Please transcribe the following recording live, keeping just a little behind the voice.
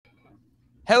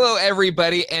Hello,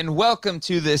 everybody, and welcome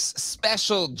to this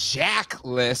special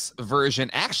Jackless version,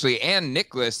 actually, and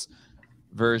Nickless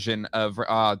version of.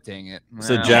 Oh, dang it!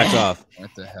 So Jack's off. What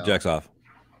the hell? Jack's off.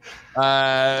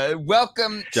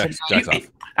 Welcome. Jack's off.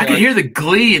 I could hear the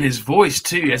glee in his voice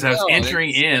too as I was entering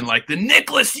in, like the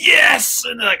Nicholas, yes,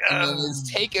 and like it's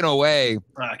taken away.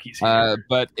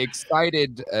 But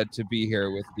excited to be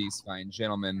here with these fine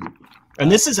gentlemen. And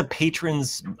this is a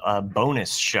patrons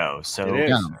bonus show, so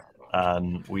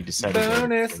we decided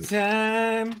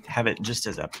to have it just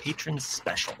as a patron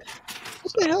special.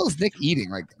 What the hell is Nick eating?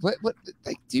 Like, what?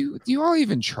 Like, do you all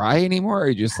even try anymore, or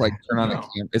you just like turn on the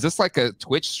camera? Is this like a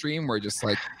Twitch stream where just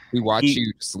like we watch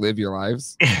you just live your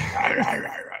lives?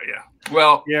 Yeah.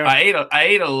 Well, yeah. I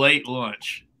ate a late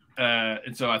lunch,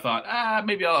 and so I thought,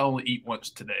 maybe I'll only eat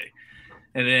once today.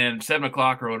 And then 7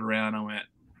 o'clock rolled around. I went.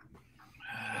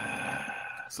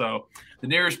 So the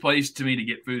nearest place to me to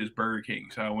get food is Burger King.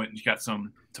 So I went and got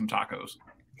some tacos.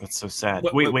 That's so sad.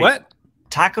 Wait, what?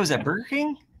 Tacos at Burger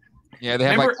King? Yeah, they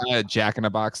have like a Jack in the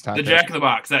Box tacos. The Jack in the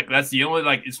Box. That's the only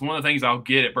it's one of the things I'll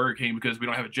get at Burger King because we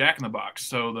don't have a Jack in the Box.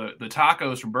 So the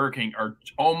tacos from Burger King are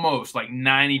almost like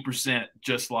 90%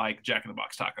 just like Jack in the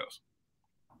Box tacos.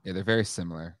 Yeah, they're very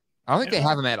similar. I don't think they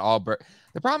have them at all.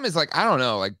 The problem is I don't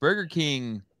know, Burger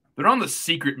King. They're on the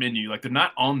secret menu. Like, they're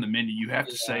not on the menu. You have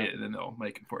to say it, and then they'll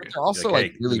make it for you. They're also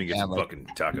hey, really let me get some fucking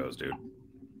tacos, dude.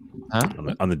 Huh?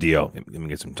 On the DL, let me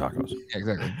get some tacos. Yeah,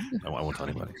 exactly. I won't tell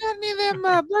anybody. Got any of them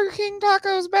Burger King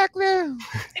tacos back there?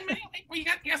 Hey, man, you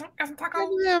got some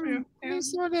tacos? Need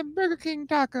some of them Burger King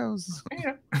tacos.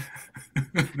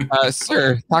 Yeah.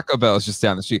 Sir, Taco Bell is just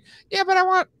down the street. Yeah, but I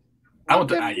want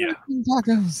the Burger King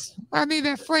tacos. I need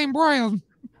that flame broiled.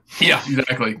 Yeah,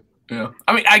 exactly. Yeah,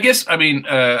 I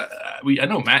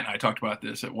know Matt and I talked about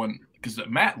this at one because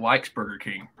Matt likes Burger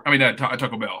King.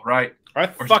 Taco Bell, right? I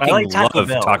fucking love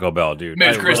Taco Bell, dude.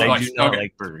 Maybe Chris I do not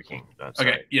like Burger King.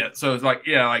 Okay, yeah. So it's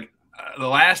the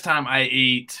last time I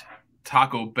ate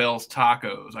Taco Bell's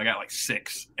tacos, I got like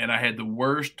 6, and I had the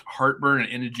worst heartburn and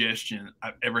indigestion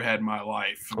I've ever had in my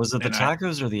life. Was it the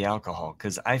tacos or the alcohol?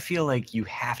 Because I feel like you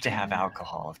have to have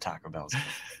alcohol if Taco Bell's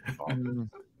involved.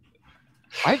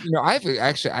 I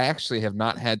actually have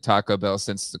not had Taco Bell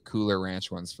since the Cooler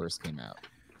Ranch ones first came out.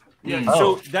 Yeah,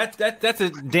 so that's a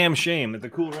damn shame that the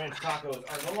Cool Ranch tacos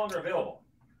are no longer available.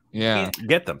 Yeah, you can't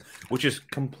get them, which is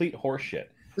complete horseshit.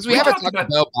 Because we have a Taco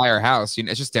Bell by our house.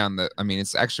 It's just down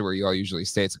it's actually where you all usually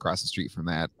stay. It's across the street from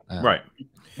that. Right.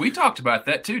 We talked about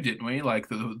that too, didn't we? Like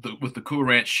with the Cool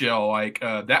Ranch shell,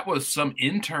 that was some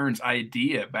intern's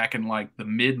idea back in like the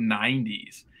mid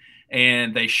 '90s,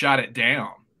 and they shot it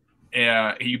down.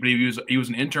 He was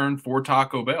an intern for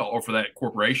Taco Bell or for that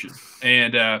corporation,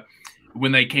 and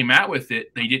when they came out with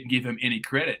it, they didn't give him any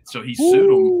credit, so he sued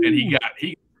them, and he got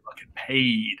fucking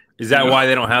paid. Is that why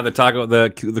they don't have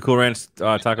the Cool Ranch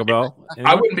Taco Bell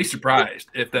anymore? I wouldn't be surprised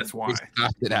if that's why. They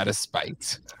stopped it out of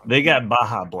spite. They got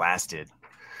Baja blasted.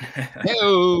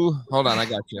 Hey-o. Hold on, I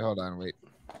got you. Hold on, wait.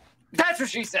 That's what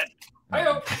she said.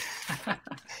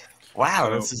 Wow,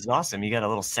 this is awesome. You got a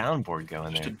little soundboard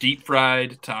going there. Just a deep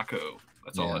fried taco.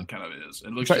 That's all it kind of is.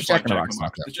 It looks just like Jack in the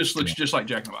Box. It just looks just like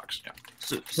Jack in the Box. Yeah.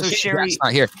 So Sherry's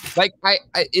not here.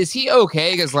 Is he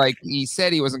okay? Because he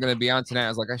said he wasn't going to be on tonight. I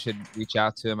was like, I should reach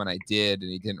out to him, and I did, and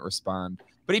he didn't respond.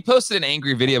 But he posted an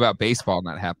angry video about baseball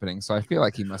not happening, so I feel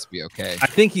like he must be okay. I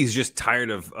think he's just tired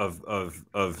of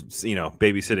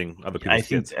babysitting other people's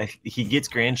kids. He gets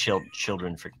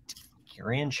grandchildren for.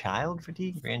 Grandchild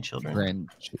fatigue, grandchildren.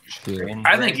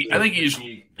 I think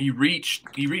he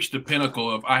reached the pinnacle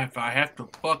of if I have to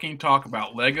fucking talk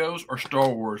about Legos or Star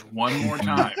Wars one more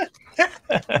time.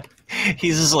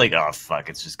 He's just like, oh fuck,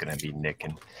 it's just gonna be Nick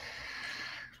and.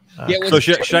 So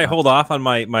should I hold off on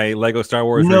my Lego Star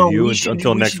Wars review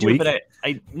until next week? But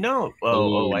I no.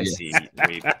 I see.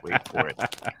 Wait for it.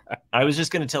 I was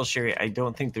just going to tell Sherry, I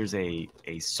don't think there's a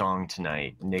song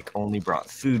tonight. Nick only brought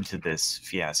food to this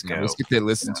fiasco. Let's get to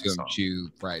listen to him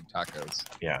chew fried tacos.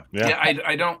 Yeah.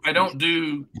 I don't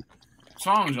do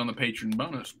songs on the patron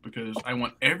bonus because I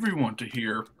want everyone to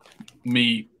hear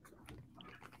me.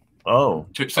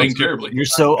 Sing terribly. You're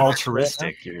so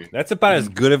altruistic. That's about as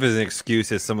good of an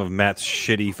excuse as some of Matt's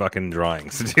shitty fucking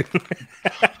drawings.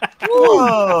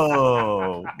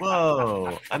 Whoa.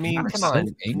 I mean, come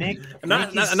on, Nick.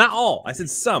 Not all. I said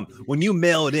some. When you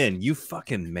mail it in, you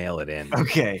fucking mail it in.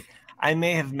 Okay. I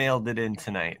may have mailed it in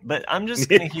tonight, but I'm just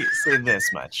going to say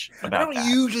this much about I don't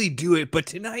usually do it, but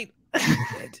tonight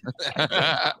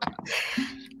I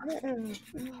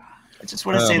just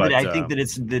want to say that I think that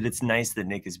it's nice that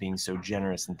Nick is being so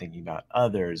generous and thinking about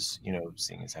others,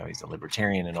 seeing as how he's a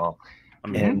libertarian and all.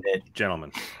 And that,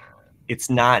 gentlemen, it's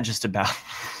not just about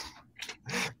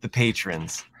the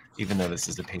patrons, even though this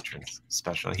is a patrons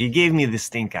special. He gave me the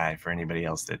stink eye for anybody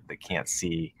else that can't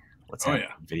see what's happening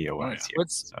video wise.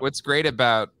 What's great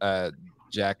about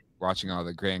Jack watching all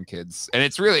the grandkids, and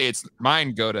it's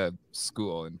mine go to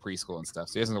school and preschool and stuff,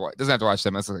 so he doesn't have to watch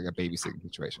them. That's like a babysitting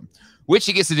situation, which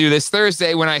he gets to do this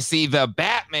Thursday when I see the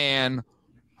Batman.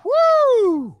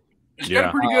 Woo! It's got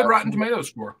a pretty good Rotten Tomato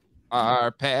score.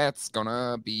 Our path's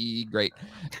gonna be great.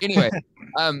 Anyway,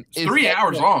 it's 3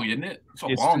 hours long, isn't it?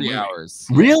 It's long 3 hours.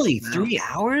 Really? 3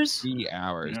 hours? 3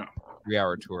 hours. Yeah.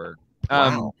 3-hour tour.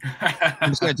 Wow.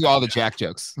 I'm just gonna do all the Jack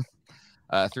jokes.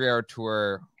 3-hour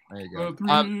tour. There you go.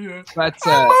 But movie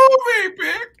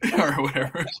pick or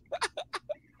whatever.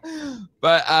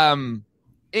 But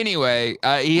anyway,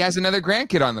 he has another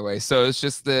grandkid on the way, so it's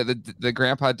just the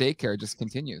grandpa daycare just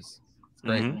continues. It's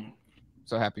great. Mm-hmm.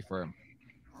 So happy for him.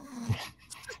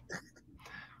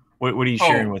 What are you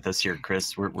sharing with us here,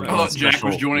 Chris? We're I thought Jack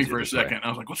was joining for a second. I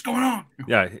was like, "What's going on?"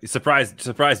 Yeah, surprise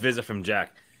visit from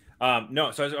Jack.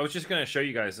 No, so I was just gonna show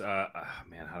you guys.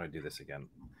 Man, how do I do this again?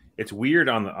 It's weird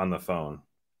on the phone.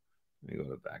 Let me go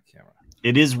to the back camera.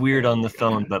 It is weird on the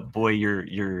phone, but boy,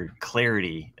 your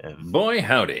clarity. Boy,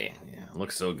 howdy! Yeah,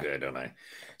 looks so good, don't I?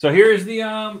 So here's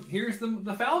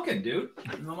the Falcon, dude.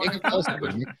 Make it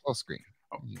full screen.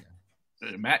 Yeah.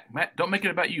 Matt, don't make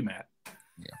it about you, Matt.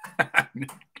 Yeah.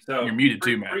 So you're muted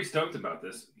too, Matt. Pretty stoked about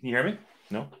this. Can you hear me?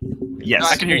 No. Yes, no,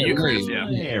 I can hear you, Chris.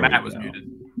 Yeah, Matt was muted.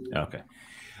 Okay.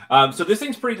 So this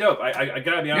thing's pretty dope. I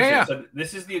gotta be honest. Yeah. So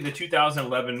this is the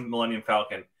 2011 Millennium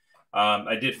Falcon.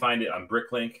 I did find it on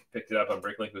Bricklink. Picked it up on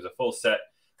Bricklink. It was a full set.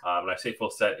 When I say full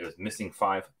set, it was missing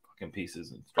 5 fucking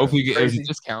pieces. Hopefully, you get a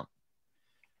discount.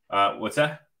 What's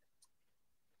that?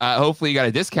 Hopefully, you got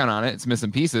a discount on it. It's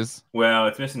missing pieces. Well,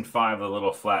 it's missing 5 of the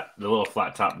little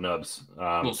flat top nubs.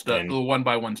 Little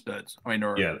 1x1 studs. I mean,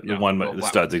 the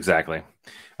studs exactly.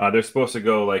 They're supposed to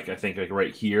go like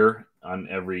right here on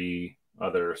every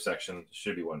other section.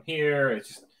 Should be one here. It's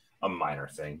just a minor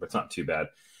thing, but it's not too bad.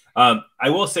 I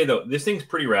will say though, this thing's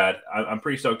pretty rad. I'm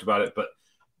pretty stoked about it, but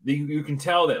you can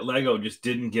tell that Lego just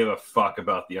didn't give a fuck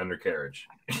about the undercarriage.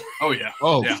 Oh yeah.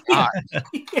 Oh yeah.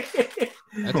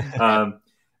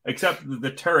 Except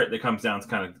the turret that comes down is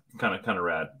kind of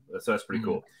rad. So that's pretty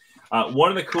cool.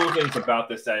 One of the cool things about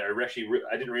this that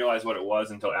I didn't realize what it was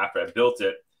until after I built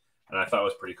it, and I thought it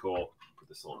was pretty cool. Put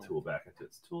this little tool back into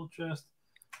its tool chest.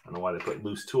 I don't know why they put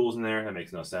loose tools in there. That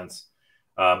makes no sense.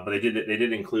 But they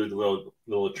did include the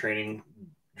little training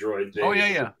droid thing. Oh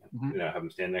yeah. You know, have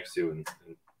them stand next to and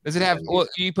does it have? Well,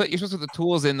 you're supposed to put the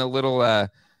tools in the little.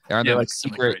 Aren't they like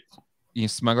secret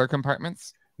smuggler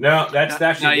compartments? No, that's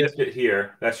just this bit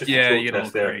here. That's just the tool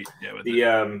chest there.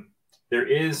 There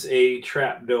is a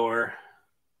trap door,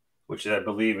 which I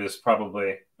believe is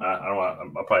probably I'll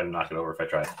probably knock it over if I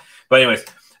try. But anyways,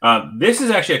 this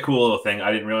is actually a cool little thing.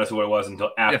 I didn't realize what it was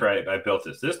until after I built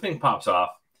this. This thing pops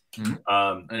off,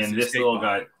 and this little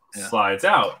guy slides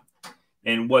out.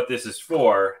 And what this is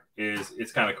for is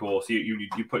it's kind of cool. So you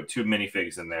put 2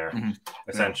 minifigs in there,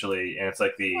 essentially, and it's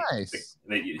like he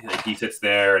sits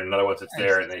there and another one sits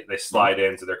there, and they slide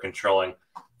in, so they're controlling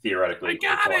theoretically. I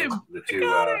got him. The two.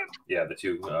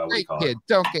 Great kid,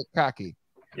 don't get cocky.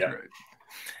 Yeah.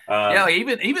 Like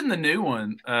even the new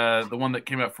one, the one that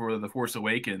came out for The Force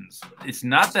Awakens, it's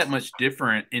not that much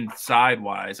different inside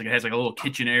wise. Like it has like a little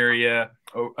kitchen area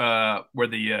where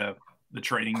the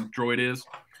training droid is.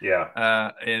 Yeah.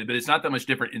 But it's not that much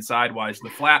different inside wise.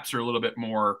 The flaps are a little bit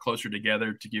more closer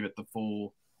together to give it the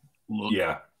full look.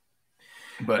 Yeah.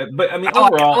 But I mean,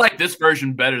 overall, I like this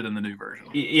version better than the new version.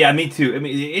 Yeah, me too. I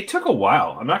mean, it took a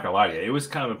while. I'm not gonna lie to you. It was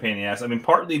kind of a pain in the ass. I mean,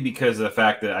 partly because of the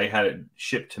fact that I had it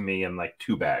shipped to me in like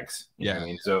 2 bags. You know what I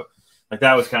mean? So like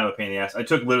that was kind of a pain in the ass. I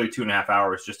took literally 2.5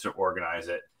 hours just to organize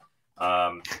it.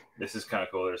 This is kind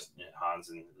of cool. There's Hans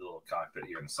in the little cockpit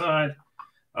here on the side.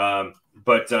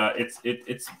 But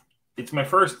it's my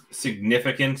first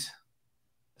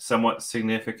somewhat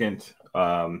significant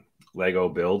Lego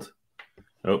build.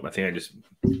 Oh, I think I just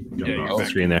jumped off the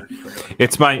screen there.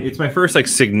 It's my first like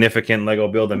significant Lego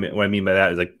build. What I mean by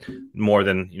that is like more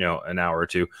than an hour or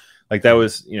 2. Like that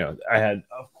was I had,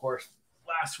 of course,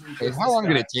 last week. Hey, how long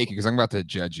did it take you? Because I'm about to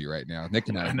judge you right now. Nick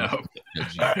and I know.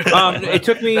 It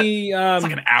took me it's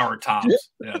like an hour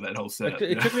tops. Yeah, that whole set.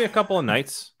 It took me a couple of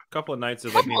nights. Couple of nights.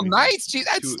 Jeez,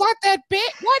 that's not that big.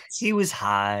 What? He was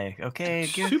high. Okay,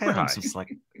 super high.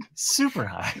 Like super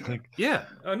high. Like, yeah.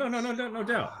 Oh, no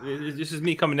doubt. This is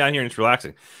me coming down here and it's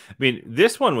relaxing. I mean,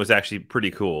 this one was actually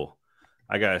pretty cool.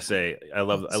 I gotta say, I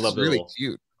love. It's really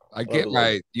cute. I get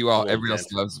why everyone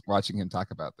else loves watching him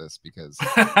talk about this because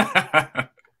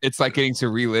It's like getting to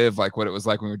relive like what it was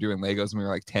like when we were doing Legos when we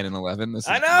were like 10 and 11.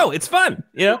 I know, it's fun,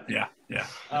 you know. Yeah.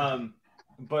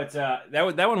 But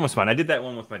that one was fun. I did that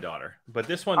one with my daughter. But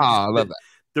this one, I love that.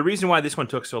 The reason why this one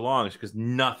took so long is because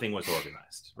nothing was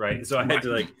organized, right? So I had to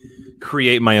like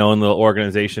create my own little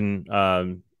organization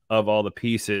of all the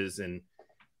pieces, and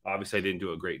obviously I didn't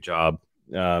do a great job.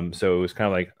 So it was kind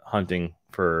of like hunting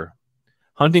for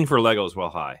Legos while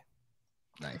high.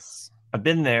 Nice. I've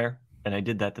been there, and I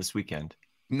did that this weekend.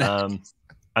 Nice.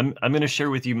 I'm going to share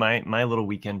with you my little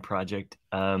weekend project.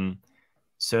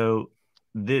 So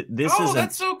this is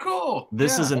that's so cool.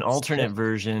 This is an alternate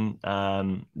version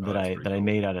that I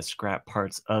made out of scrap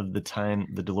parts of the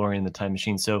DeLorean, the time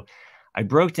machine. So I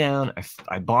broke down.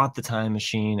 I bought the time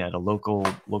machine at a local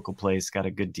place. Got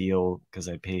a good deal because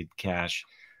I paid cash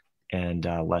and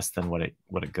less than what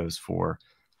it goes for.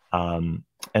 And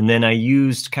then I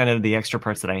used kind of the extra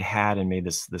parts that I had and made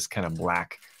this kind of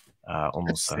black,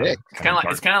 almost. It's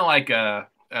kind of like a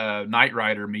Knight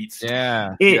Rider meets.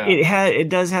 Yeah. It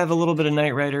does have a little bit of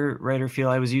Knight Rider feel.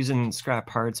 I was using scrap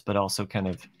parts, but also kind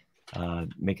of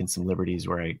making some liberties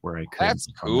where I could. That's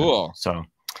cool. So,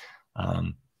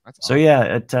 That's so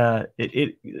yeah,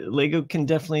 it Lego can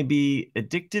definitely be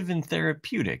addictive and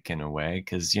therapeutic in a way,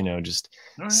 because just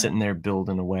sitting there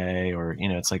building away, or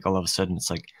it's like all of a sudden it's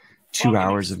like 2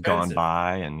 hours have gone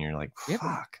by and you're like,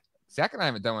 fuck. Zach and I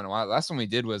haven't done one in a while. Last one we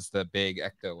did was the big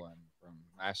Ecto one from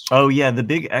last year. Oh yeah, the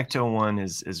big Ecto one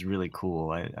is really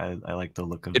cool. I like the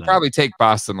look of It'd that. probably take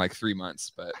Boston like 3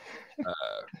 months, but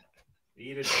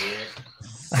Eat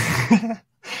it.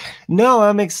 No,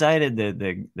 I'm excited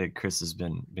that Chris has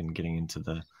been getting into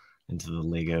the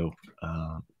Lego.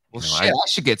 I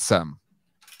should get some.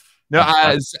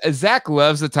 No, Zach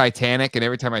loves the Titanic, and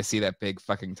every time I see that big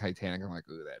fucking Titanic, I'm like,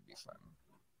 ooh, that'd be fun.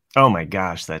 Oh my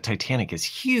gosh, that Titanic is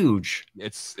huge.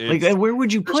 It's like, where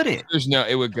would you put it?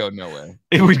 It would go nowhere.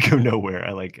 It would go nowhere.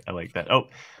 I like that. Oh,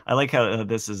 I like how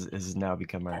this is now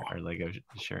become our Lego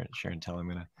Sharon tell. I'm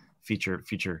gonna feature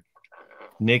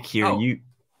Nick here.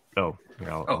 I'll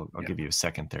give you a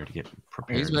second there to get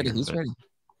prepared. He's ready.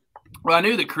 Well, I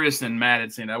knew that Chris and Matt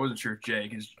had seen it. I wasn't sure if Jay,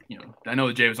 because I know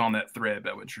that Jay was on that thread,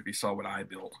 but I wasn't sure if he saw what I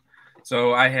built.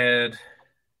 So I had,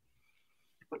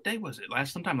 what day was it?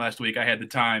 Sometime last week I had the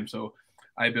time, so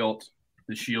I built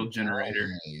the shield generator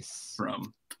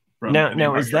from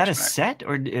now is that a set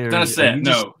or it's not a set?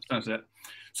 No, it's not a set.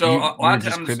 So a lot of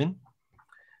times, cribbing?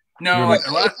 No, if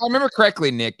I remember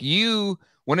correctly, Nick,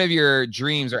 one of your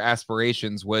dreams or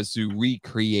aspirations was to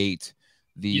recreate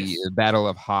the Battle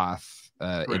of Hoth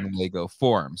in Lego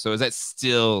form. So is that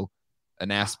still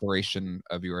an aspiration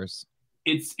of yours?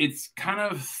 It's kind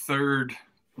of third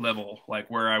level, like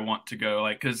where I want to go,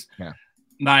 like because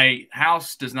my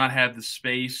house does not have the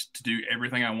space to do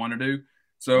everything I want to do.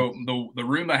 So the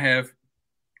room I have,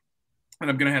 and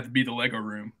I'm gonna have to be the Lego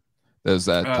room. Those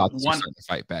thoughts are starting to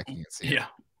fight back. You can see. Yeah,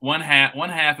 one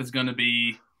half is going to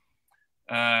be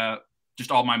just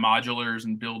all my modulars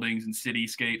and buildings and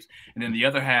cityscapes, and then the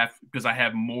other half, because I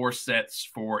have more sets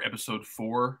for episode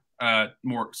 4,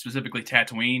 more specifically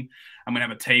Tatooine, I'm gonna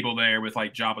have a table there with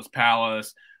like Jabba's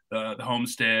palace, the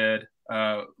homestead,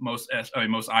 most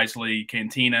Eisley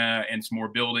Cantina, and some more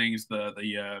buildings,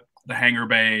 the hangar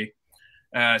bay.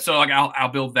 So like I'll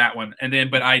build that one, and then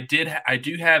but I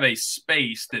do have a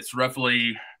space that's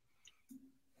roughly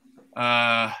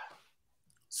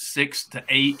 6 to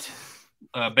 8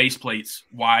 base plates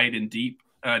wide and deep,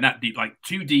 not deep, like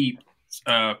 2 deep,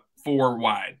 4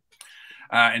 wide.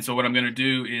 And so what I'm going to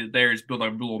do is build a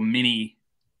little mini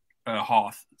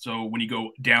Hoth. So when you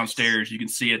go downstairs, you can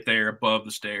see it there above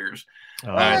the stairs.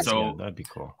 So that'd be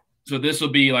cool. So this will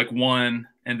be like one,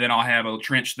 and then I'll have a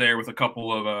trench there with a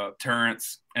couple of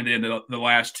turrets, and then the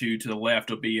last 2 to the left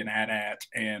will be an AT-AT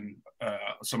and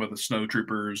some of the snow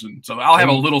troopers, and so I'll have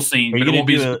a little scene, but it won't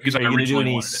be because I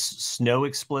originally wanted it. Snow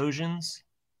explosions?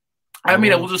 I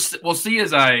mean, we'll see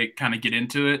as I kind of get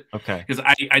into it. Okay. Because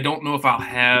I don't know if I'll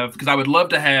have, because I would love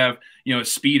to have a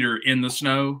speeder in the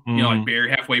snow, like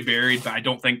halfway buried, but I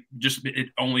don't think just it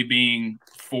only being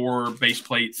 4 base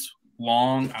plates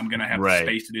long, I'm gonna have the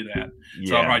space to do that.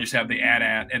 So I'll probably just have the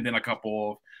AT-AT and then a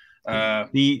couple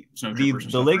of the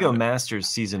Lego Masters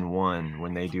season 1,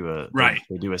 when they do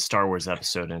a Star Wars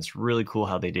episode, and it's really cool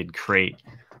how they did crate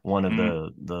one of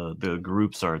the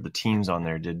groups, or the teams on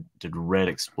there did red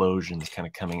explosions kind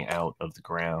of coming out of the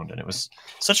ground, and it was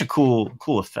such a cool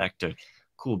effect, a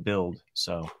cool build.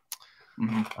 So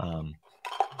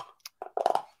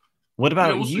what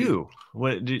about you?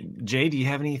 Jay, do you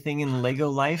have anything in Lego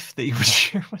life that you would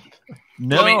share with us?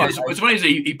 No. Well, I mean, it's funny is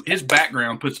his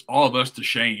background puts all of us to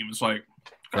shame. It's like,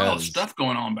 stuff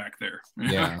going on back there.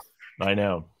 Yeah. I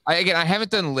know. I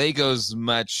haven't done Legos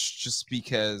much just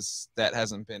because that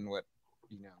hasn't been what,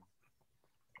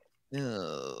 I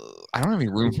don't have any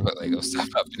room for Lego stuff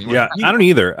up anymore. Yeah, I don't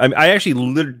either. I actually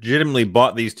legitimately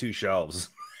bought these 2 shelves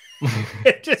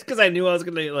just because I knew I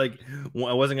wasn't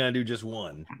gonna do just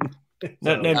one.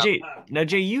 Now,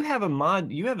 Jay, you have a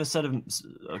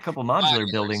couple modular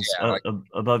buildings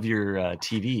above your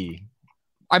TV.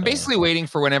 I'm basically waiting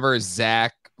for whenever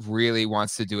Zach really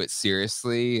wants to do it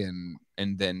seriously, and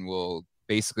then we'll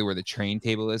basically where the train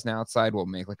table is now outside, we'll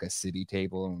make like a city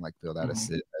table and like build out a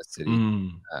city.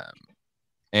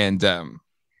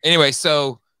 Anyway,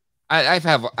 so I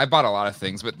bought a lot of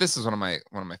things, but this is one of my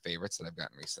favorites that I've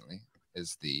gotten recently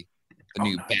is the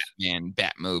new Batman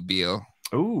Batmobile.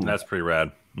 Oh, that's pretty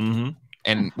rad.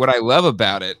 And what I love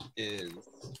about it is,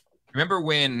 remember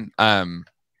when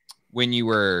you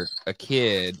were a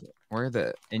kid,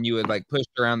 and you would like push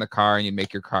around the car and you'd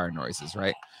make your car noises,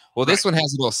 right? Well, this one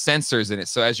has little sensors in it,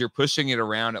 so as you're pushing it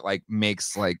around, it like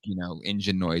makes like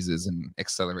engine noises and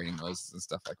accelerating noises and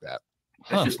stuff like that.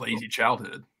 That's just lazy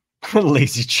childhood.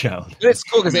 Lazy child. But it's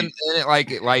cool because then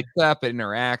it lights up, it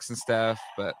interacts and stuff.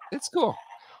 But it's cool.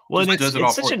 Well,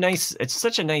 it's such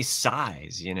a nice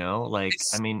size, Like,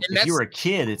 if you were a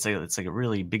kid, it's like a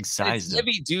really big size. It's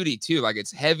heavy duty too. Like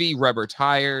it's heavy rubber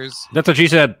tires. That's what she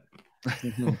said.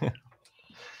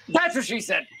 That's what she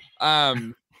said.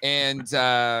 And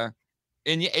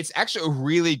it's actually a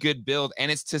really good build,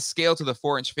 and it's to scale to the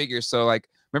 4-inch figure. So like,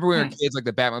 remember when we were kids, like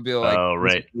the Batmobile, like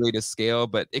right, really to scale,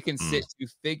 but it can sit 2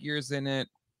 figures in it.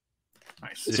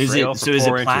 Nice. So is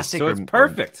it plastic? So it's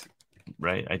perfect.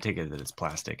 Right, I take it that it's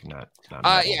plastic, not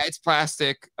yeah, it's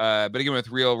plastic, but again with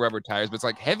real rubber tires. But it's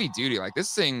like heavy duty. Like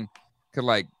this thing could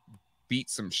like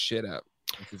beat some shit up.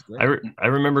 Which is great. I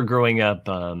remember growing up.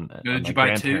 Did you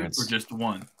buy 2 or just the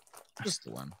one? Just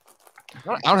the one.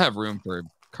 I don't have room for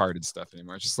carded stuff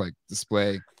anymore. It's just like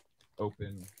display,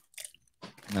 open,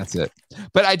 and that's it.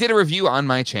 But I did a review on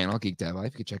my channel, Geek Dad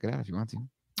Life. You can check it out if you want to.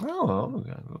 Oh,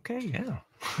 okay, yeah.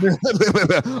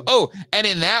 Oh, and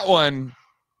in that one,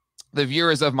 the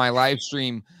viewers of my live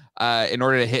stream, in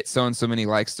order to hit so and so many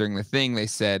likes during the thing, they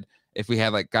said if we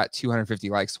had got 250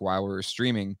 likes while we were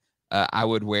streaming, I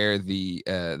would wear the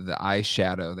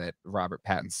eyeshadow that Robert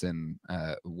Pattinson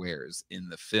wears in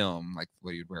the film, like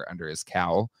what he'd wear under his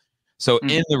cowl. So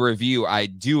in the review, I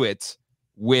do it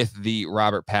with the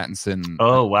Robert Pattinson.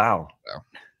 Oh wow!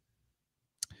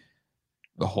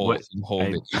 The whole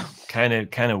video. Kind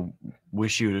of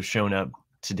wish you would have shown up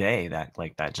today. That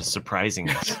just surprising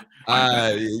us.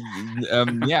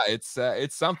 Yeah,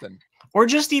 it's something. Or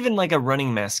just even like a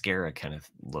running mascara kind of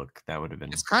look. That would have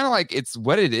been. It's kind of like it's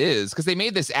what it is because they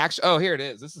made this action. Oh, here it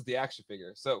is. This is the action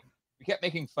figure. So we kept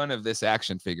making fun of this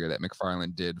action figure that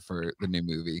McFarlane did for the new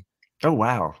movie. Oh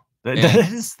wow, that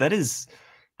is.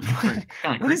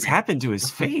 What has happened to his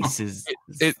face?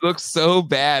 It looks so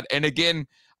bad. And again,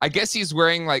 I guess he's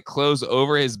wearing like clothes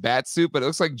over his bat suit, but it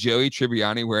looks like Joey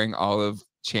Tribbiani wearing all of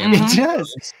Champions. It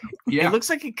does. Yeah, it looks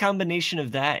like a combination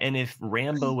of that and if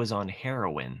Rambo was on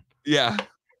heroin. Yeah.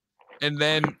 And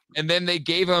then they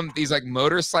gave him these like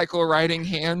motorcycle riding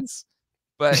hands,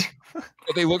 but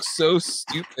they look so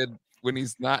stupid when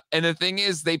he's not. And the thing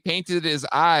is, they painted his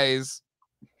eyes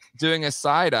doing a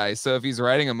side eye. So if he's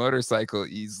riding a motorcycle,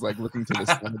 he's like looking to the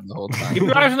side the whole time. Keep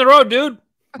your eyes on the road, dude.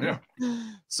 Yeah.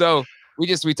 So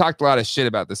we talked a lot of shit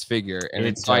about this figure,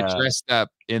 and so I dressed up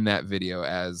in that video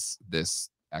as this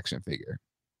action figure.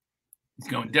 It's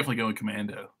definitely going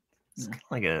commando. It's kind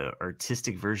of like an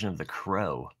artistic version of the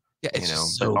Crow. Yeah,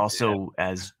 it's but also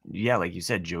as like you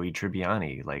said, Joey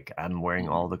Tribbiani. Like I'm wearing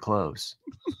all the clothes.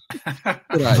 Are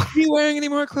you wearing any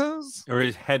more clothes? Or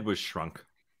his head was shrunk.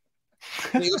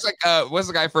 He looks like what's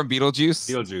the guy from Beetlejuice?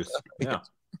 Beetlejuice. Yeah.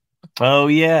 Oh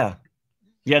yeah.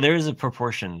 Yeah, there is a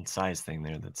proportion size thing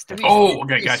there that's different. Oh,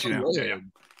 okay, got you now. Yeah.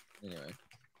 Anyway.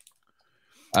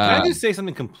 Can I just say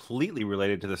something completely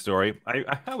related to the story?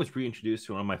 I was reintroduced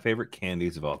to one of my favorite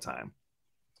candies of all time.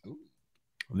 Ooh.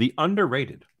 The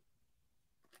underrated,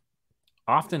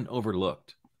 often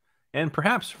overlooked, and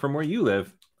perhaps from where you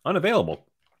live, unavailable.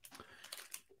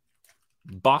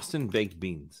 Boston baked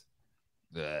beans.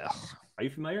 Ugh. Are you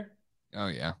familiar? Oh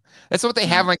yeah, that's what they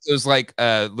have, like those like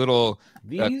little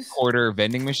quarter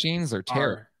vending machines. They're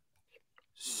terrible.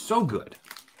 So good.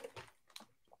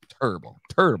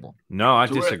 Terrible. No, I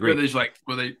disagree. Were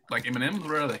they like M&Ms?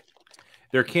 Where are they?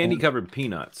 They're candy covered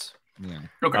peanuts. Yeah.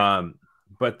 Okay.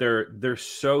 But they're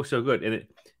so good, and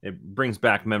it brings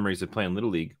back memories of playing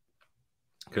Little League.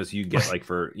 because you get like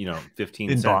for 15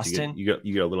 In cents, Boston? you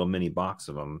get a little mini box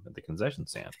of them at the concession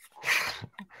stand.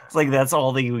 It's like that's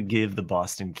all they would give the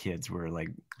Boston kids were like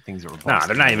things that were Boston. Nah,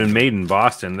 they're not even made in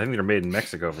Boston. I think they're made in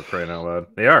Mexico, for crying out loud.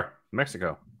 They are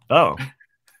Mexico. Oh.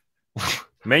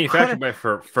 Manufactured by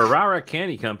Ferrara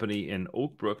Candy Company in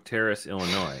Oak Brook Terrace,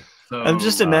 Illinois. So, I'm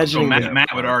just imagining Matt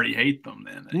would already hate them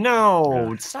then.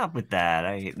 No, stop with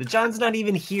that. John's not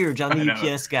even here. John, the I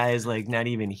know. UPS guy, is like not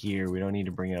even here. We don't need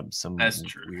to bring up some That's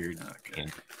true. weird. Okay.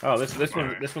 Oh,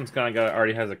 this one's kind of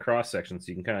already has a cross section, so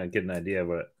you can kind of get an idea of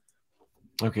what.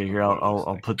 Okay, here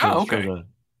I'll put the, okay.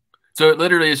 So it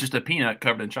literally is just a peanut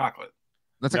covered in chocolate.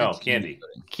 That's No, like a candy.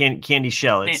 Candy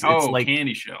shell. It's like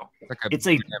candy shell. It's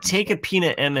like take a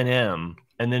peanut M&M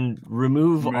and then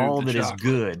remove all that chocolate. is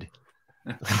good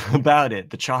about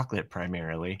it, the chocolate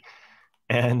primarily.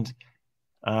 And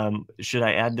should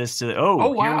I add this to the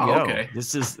wow, here we go. okay.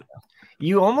 This is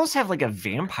you almost have like a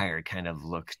vampire kind of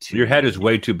look to Your head is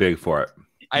way too big for it.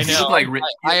 I You know. look like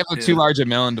I have too large a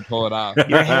melon to pull it off.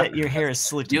 your hair is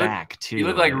slicked back too. You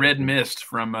look like Red Mist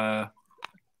from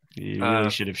You really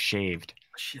should have shaved.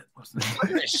 shit, what's the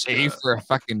name? Shave for a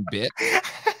fucking bit.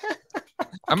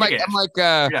 I'm like Kick-Ass.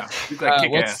 uh Yeah, you look like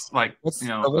Kick-Ass, like what's the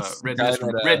guy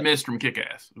Red Mist from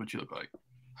Kick-Ass. What you look like?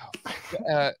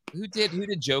 who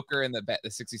did Joker in the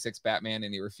 66 Batman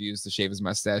and he refused to shave his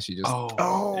mustache? He just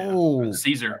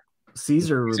Yeah.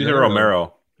 Caesar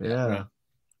Romero. Yeah.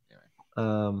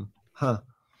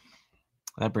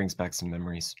 That brings back some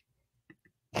memories.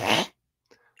 I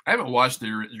haven't watched the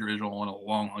original in a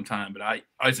long time, but I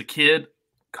as a kid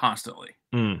constantly.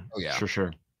 Oh yeah,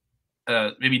 sure.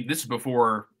 Maybe this is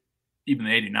before even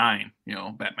the '89,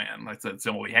 Batman. That's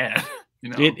all we had.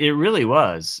 It really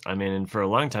was. I mean, and for a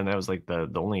long time that was like the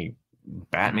only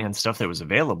Batman stuff that was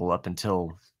available up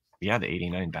until the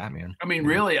 '89 Batman. I mean,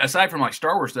 really, aside from like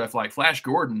Star Wars stuff, like Flash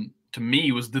Gordon to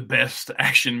me was the best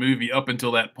action movie up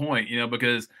until that point.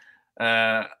 Because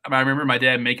I remember my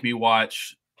dad making me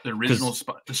watch the original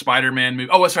the Spider-Man movie.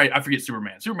 Oh, that's right. I forget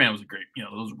Superman. Superman was great.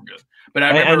 Those were good. But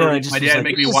I remember my dad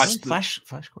making me watch Flash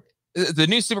Gordon. The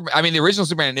new Superman. I mean, the original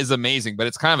Superman is amazing, but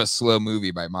it's kind of a slow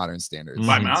movie by modern standards.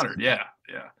 By modern, yeah.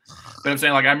 But I'm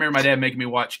saying, like, I remember my dad making me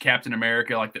watch Captain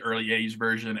America, like the early '80s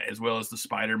version, as well as the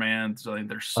Spider-Man. So I think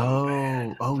they're so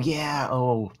bad. Yeah.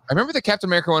 I remember the Captain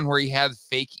America one where he had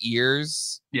fake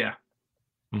ears. Yeah.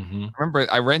 Mm-hmm.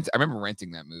 I remember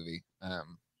renting that movie.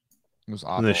 It was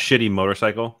awful. The shitty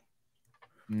motorcycle.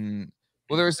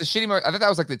 Well, there was the shitty. I thought that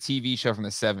was like the TV show from the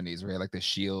 '70s where like the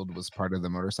Shield was part of the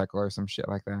motorcycle or some shit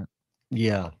like that.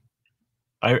 Yeah,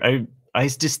 I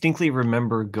distinctly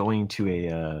remember going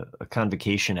to a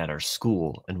convocation at our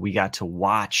school, and we got to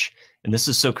watch. And this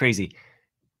is so crazy.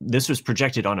 This was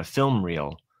projected on a film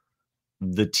reel,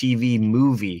 the TV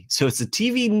movie. So it's a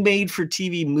TV made for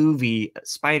TV movie,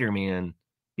 Spider-Man,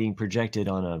 being projected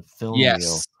on a film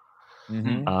reel.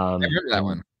 Mm-hmm. I remember that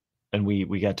one. And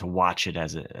we got to watch it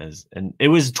and it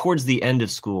was towards the end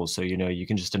of school. So, you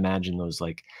can just imagine those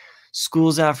like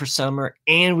school's out for summer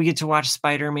and we get to watch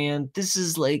Spider-Man. This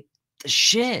is like the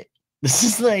shit. This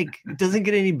is like, it doesn't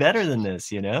get any better than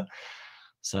this,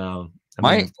 So,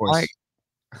 of course.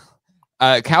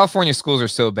 California schools are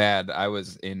so bad. I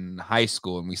was in high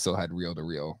school and we still had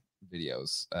reel-to-reel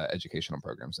videos, educational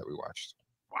programs that we watched.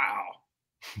 Wow.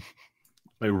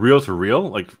 Like reel-to-reel?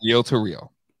 Like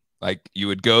reel-to-reel. Like you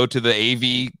would go to the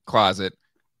AV closet,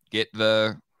 get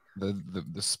the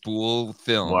spool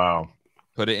film, wow,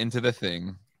 put it into the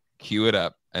thing, cue it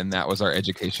up, and that was our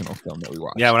educational film that we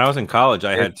watched. Yeah, when I was in college,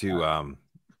 I had to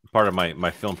part of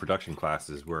my film production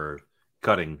classes were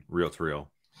cutting reel-to-reel.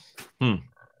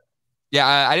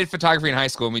 Yeah, I did photography in high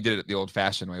school, and we did it the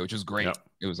old-fashioned way, which was great. Yep.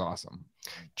 It was awesome.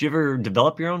 Did you ever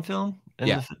develop your own film?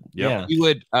 Yeah. Yeah.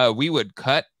 We would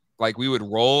cut, like we would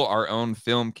roll our own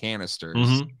film canisters.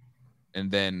 Mm-hmm. And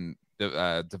then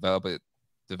develop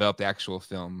the actual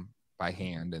film by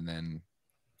hand, and then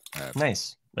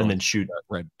nice, and then shoot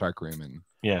dark room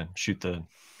and shoot the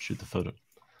photo,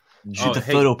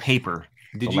 photo paper.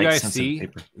 Did you guys see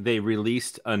they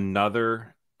released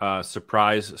another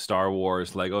surprise Star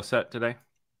Wars Lego set today?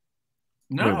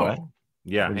 No. Wait, what?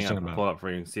 Yeah, hang on, I'll pull it up for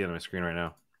you. You can see it on my screen right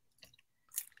now.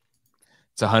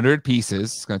 It's 100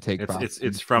 pieces. It's gonna take.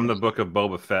 It's from the book of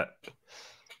Boba Fett.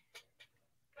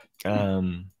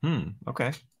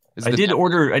 Okay. I did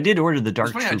order the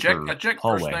Dark Trooper I checked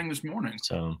hallway. first thing this morning.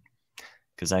 So,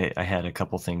 because I had a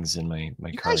couple things in my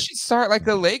you cart. guys should start like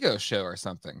a Lego show or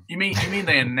something. You mean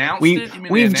they announced it? You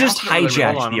mean We've just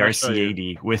hijacked the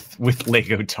RC80 with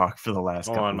Lego talk for the last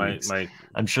couple weeks.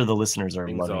 I'm sure the listeners are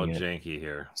loving all it. janky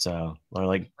here. So they're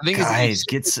like, I think guys,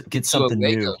 get something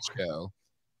new. Show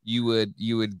you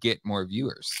would get more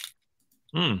viewers.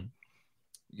 Hmm.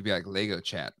 You'd be like Lego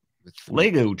chat with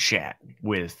Lego chat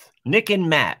with Nick and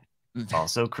Matt,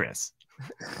 also Chris.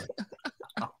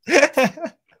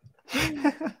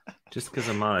 Just because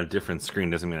I'm on a different screen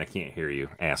doesn't mean I can't hear you,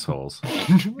 assholes.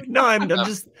 No, I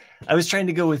was trying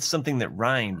to go with something that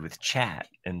rhymed with chat,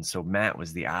 and so Matt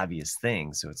was the obvious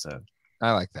thing. So it's a.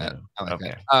 I like that. You know, I like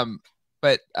okay. that.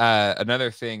 But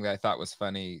another thing that I thought was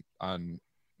funny on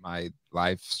my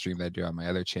live stream that I do on my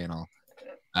other channel,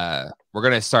 we're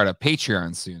gonna start a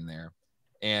Patreon soon there,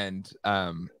 and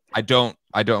I don't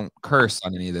curse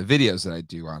on any of the videos that I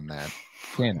do on that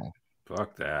channel.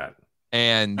 Fuck that.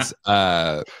 And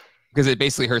because it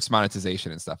basically hurts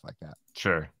monetization and stuff like that.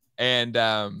 Sure. And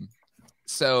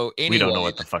so anyway, we don't know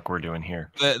what the fuck we're doing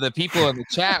here. The people in the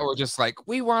chat were just like,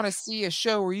 we want to see a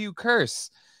show where you curse.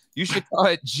 You should call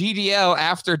it GDL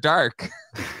After Dark.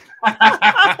 Oh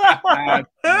my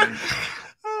god!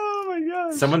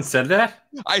 Someone said that?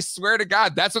 I swear to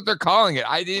God, that's what they're calling it.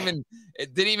 It didn't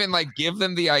even like give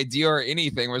them the idea or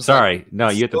anything. It was Sorry, like, no,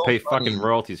 you have to so pay funny. fucking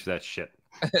royalties for that shit.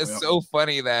 It's so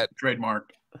funny that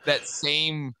trademarked that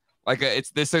same like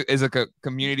this is like a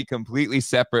community completely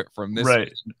separate from this,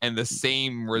 right? And the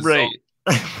same result.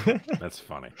 Right. That's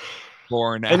funny.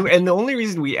 And the only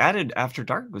reason we added After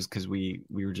Dark was because we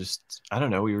were just, I don't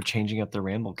know, we were changing up the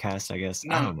Ramblecast, I guess.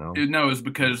 I don't know. No, it's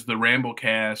because the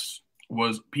Ramblecast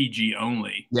was PG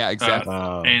only. Yeah, exactly.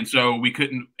 And so we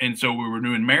couldn't, and so we were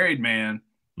doing Married Man.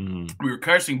 Mm-hmm. We were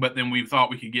cursing, but then we thought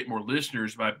we could get more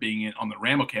listeners by being on the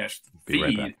Ramblecast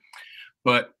feed. Right,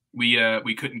 but we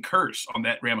couldn't curse on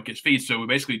that Ramblecast feed. So we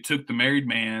basically took the Married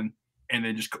Man and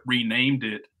then just renamed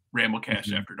it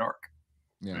Ramblecast After Dark.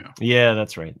 Yeah,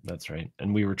 that's right. That's right.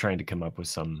 And we were trying to come up with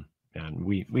some, and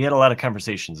we had a lot of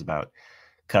conversations about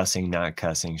cussing, not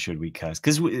cussing, should we cuss?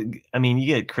 Because I mean, you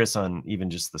get Chris on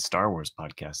even just the Star Wars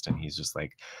podcast, and he's just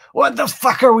like, "What the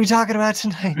fuck are we talking about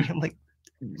tonight?" I'm like,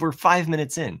 "We're 5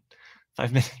 minutes in,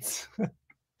 5 minutes."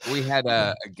 We had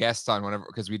a guest on whenever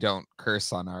because we don't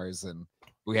curse on ours, and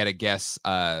we had a guest.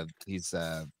 He's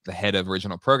the head of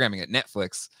original programming at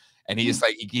Netflix, and he just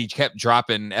like he kept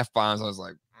dropping F-bombs. I was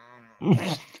like.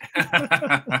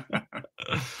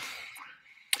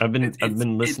 I've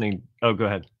been listening. Oh, go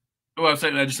ahead. Well,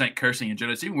 I just think cursing in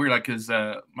general. It's even weird, like because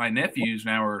my nephews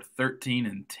now are 13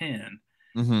 and 10,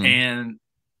 and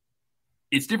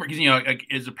it's different because like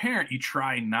as a parent, you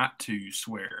try not to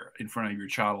swear in front of your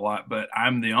child a lot. But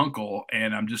I'm the uncle,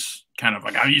 and I'm just kind of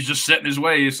like he's just set in his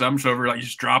ways. So I'm just over like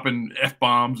just dropping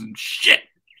F-bombs and shit.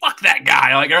 Fuck that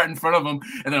guy, like right in front of him.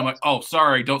 And then I'm like, oh,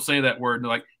 sorry, don't say that word. And they're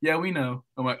like, yeah, we know.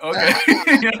 I'm like, okay.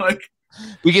 Like,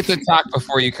 we get to talk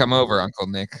before you come over, Uncle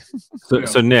Nick.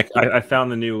 So Nick, I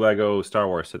found the new Lego Star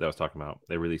Wars set that I was talking about.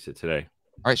 They released it today.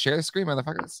 All right, share the screen,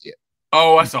 motherfucker. Let's see it.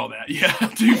 Oh, I saw that. Yeah,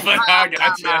 dude, I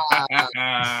got you.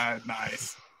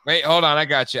 Nice. Wait, hold on. I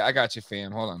got you,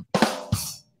 fam. Hold on.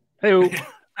 Hey.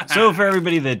 So for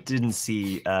everybody that didn't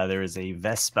see, there is a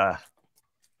Vespa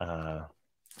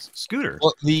scooter.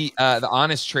 Well, the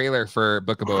honest trailer for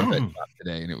Book of Boba Fett dropped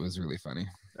today, and it was really funny.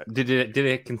 Did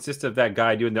it consist of that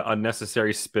guy doing the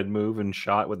unnecessary spin move and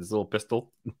shot with his little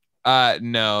pistol?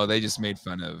 No, they just made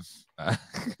fun of. I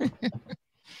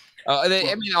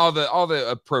mean, all the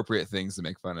appropriate things to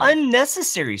make fun of.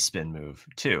 Unnecessary spin move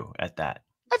too. At that,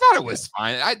 I thought it was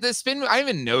fine. The spin, I didn't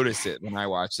even notice it when I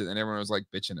watched it, and everyone was like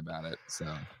bitching about it. So.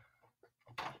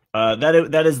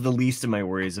 That is the least of my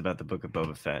worries about the Book of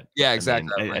Boba Fett. Yeah,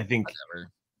 exactly. I think,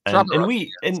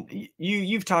 and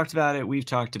you've talked about it. We've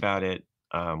talked about it.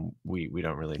 We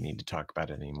don't really need to talk about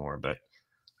it anymore. But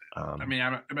I mean,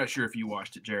 I'm not sure if you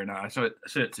watched it, Jared. I said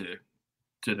it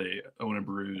to the Owen and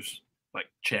Brews like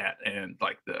chat, and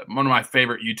like one of my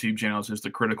favorite YouTube channels is the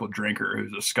Critical Drinker,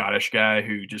 who's a Scottish guy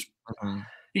who just.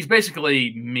 He's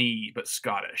basically me, but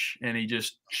Scottish, and he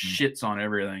just shits on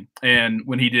everything. And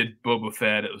when he did Boba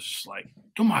Fett, it was just like,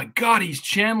 oh my God, he's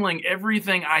channeling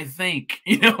everything I think,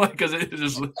 like, because it was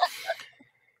just.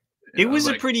 It was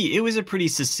a pretty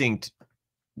succinct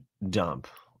dump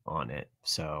on it.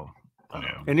 So,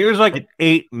 and it was like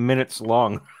 8 minutes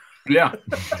long. Yeah.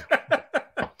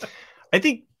 I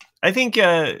think,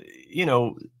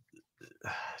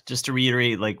 just to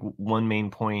reiterate, like one main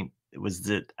point was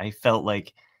that I felt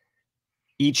like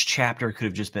each chapter could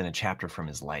have just been a chapter from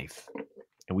his life,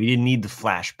 and we didn't need the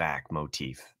flashback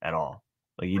motif at all.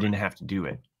 Like you didn't have to do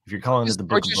it if you're calling it the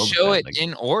Book of Boba Fett. Just show it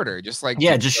in order, just like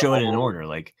just show it in order,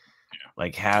 like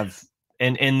have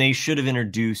and they should have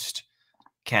introduced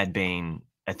Cad Bane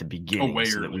at the beginning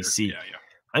so that we see. Yeah.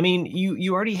 I mean,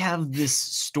 you already have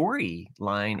this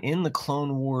storyline in the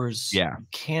Clone Wars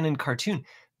canon cartoon.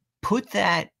 Put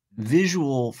that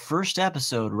visual first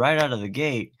episode right out of the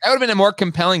gate. That would have been a more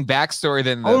compelling backstory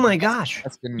than. Oh my gosh,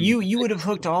 been, you would have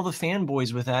hooked all the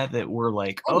fanboys with that were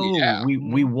like, yeah.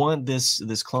 we want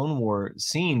this Clone War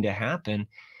scene to happen,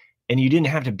 and you didn't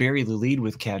have to bury the lead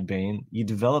with Cad Bane. You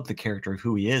develop the character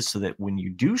who he is, so that when you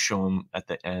do show him at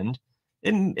the end,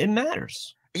 it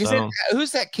matters. So,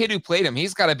 who's that kid who played him?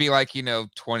 He's got to be like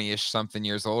 20-ish something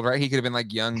years old, right? He could have been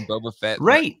like young Boba Fett,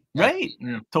 right?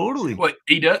 Yeah. Totally. Well,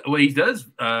 he does. Well, he does.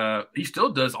 He still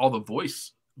does all the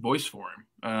voice for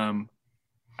him.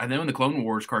 I know in the Clone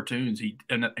Wars cartoons, he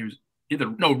was either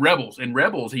Rebels. In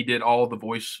Rebels, he did all the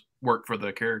voice work for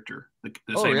the character. The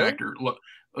same really? actor.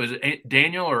 Was it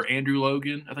Daniel or Andrew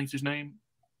Logan? I think it's his name.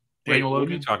 Daniel Logan. Logan.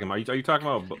 What are you talking about? Are you talking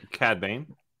about Cad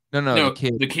Bane? No,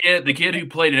 the kid who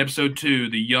played in episode 2,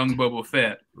 the young Boba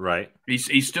Fett. Right.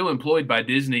 He's still employed by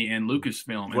Disney and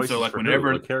Lucasfilm, and so like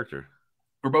whenever character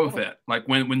for Boba Fett, like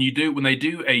when they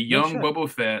do a young Boba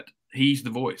Fett, he's the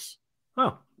voice.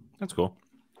 Oh, that's cool.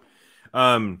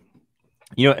 I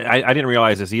didn't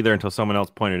realize this either until someone else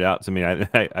pointed out to me.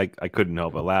 I couldn't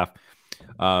help but laugh.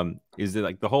 Is it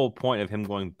like the whole point of him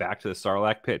going back to the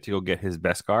Sarlacc pit to go get his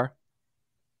Beskar?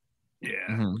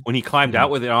 Yeah. When he climbed out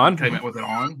with it on? Came out with it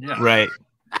on? Yeah. Right.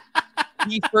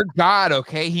 He forgot,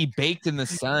 okay? He baked in the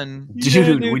sun.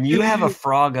 Dude, when you have a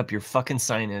frog up your fucking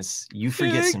sinus, you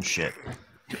forget some shit.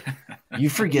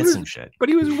 You forget some shit. But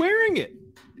he was wearing it.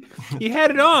 He had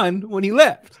it on when he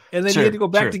left, and then he had to go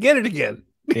back to get it again.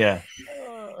 Yeah.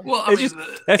 Well, I mean,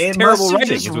 that's it terrible must have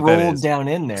writing. just rolled down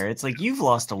in there. It's like you've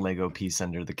lost a Lego piece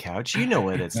under the couch. You know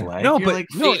what it's like. No, You're but like,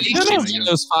 no,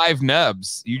 those 5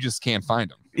 nubs. You just can't find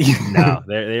them. No,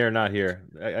 they are not here.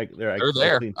 They're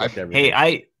there.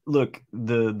 Hey, look,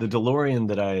 the DeLorean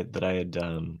that I had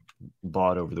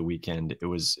bought over the weekend. It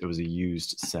was a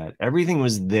used set. Everything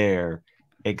was there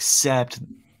except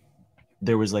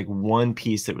there was like one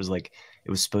piece that was like it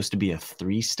was supposed to be a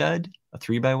 3-stud, a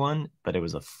 3x1, but it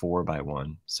was a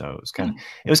 4x1. So it was kind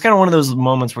of one of those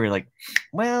moments where you're like,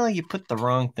 well, you put the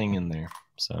wrong thing in there.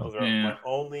 So those are my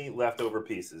only leftover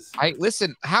pieces.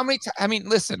 Listen. How many?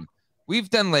 Listen. We've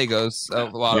done Legos,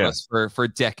 a lot of us, for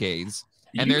decades.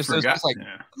 And there's those like,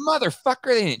 motherfucker,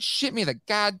 they didn't ship me the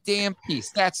goddamn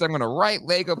piece. I'm gonna write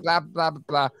Lego, blah blah blah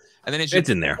blah. And then it's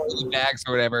in there, bags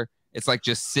or whatever. It's like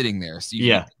just sitting there. So you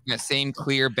get that same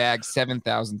clear bag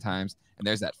 7,000 times, and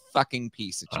there's that fucking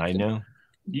piece. I know.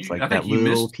 It's like that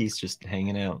little piece just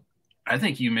hanging out. I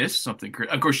think you missed something.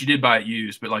 Of course, you did buy it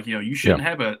used, but like you shouldn't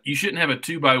have a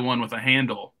 2x1 with a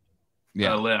handle.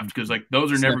 Left because like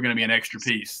those are never going to be an extra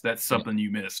piece. That's something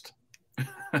you missed.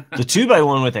 The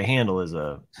 2x1 with a handle that's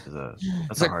a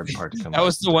hard part to come. That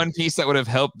was the one piece that would have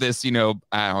helped this,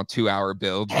 2-hour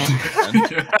build.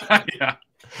 Yeah.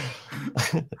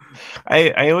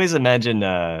 I always imagine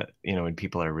when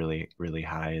people are really really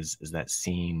high is that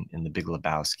scene in The Big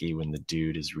Lebowski when the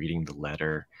dude is reading the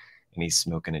letter and he's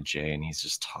smoking a J and he's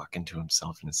just talking to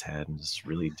himself in his head and just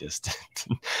really distant.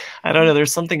 I don't know.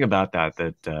 There's something about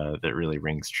that really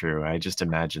rings true. I just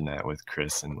imagine that with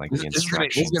Chris and like the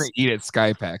instructions. He's gonna eat at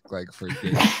Skypack like for a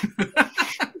day.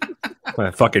 I'm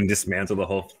gonna fucking dismantle the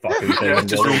whole fucking thing.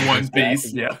 Just for one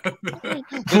piece. Yeah.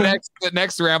 The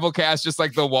next Ramblecast, just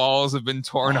like the walls have been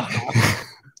torn off.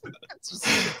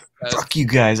 Fuck you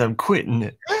guys! I'm quitting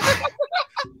it.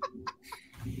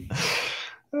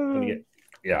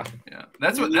 Yeah.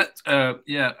 That's what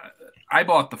I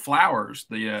bought the flowers,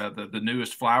 the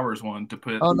newest flowers one to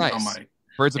put on my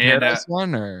Birds of Paradise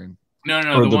one or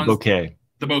the bouquet.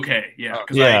 The bouquet, yeah.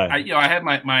 Because I had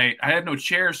I had no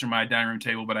chairs for my dining room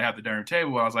table, but I have the dining room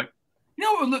table. I was like,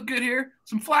 what would look good here?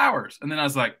 Some flowers. And then I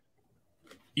was like,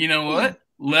 you know what?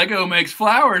 Lego makes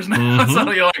flowers now.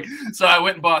 Mm-hmm. So I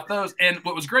went and bought those. And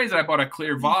what was great is I bought a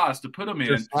clear vase to put them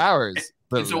in. Flowers.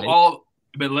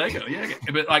 But Lego,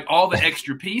 but like all the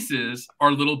extra pieces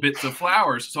are little bits of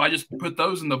flowers. So I just put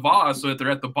those in the vase so that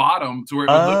they're at the bottom, so where it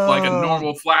would look like a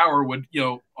normal flower would,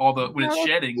 when it's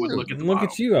shedding would look at the bottom. Look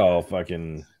at you all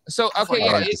fucking. So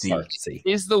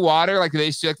is the water like they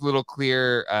used to like little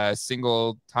clear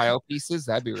single tile pieces?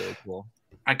 That'd be really cool.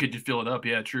 I could just fill it up,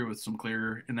 true, with some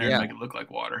clear in there and make it look like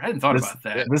water. I hadn't thought about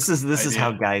that. This is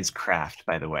how guys craft,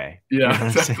 by the way. Yeah,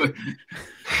 exactly.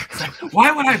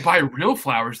 Why would I buy real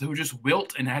flowers that would just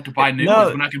wilt and have to buy new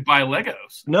ones when I can buy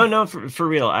Legos? No, for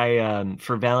real. I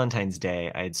for Valentine's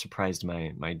Day, I had surprised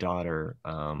my daughter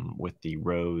with the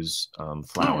rose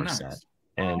flower set,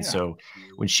 and so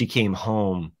when she came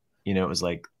home, it was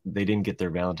like they didn't get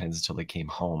their Valentines until they came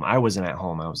home. I wasn't at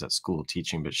home. I was at school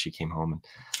teaching, but she came home and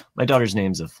my daughter's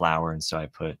name's a flower. And so I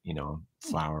put,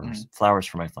 flowers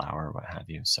for my flower or what have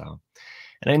you. So,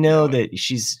 and I know that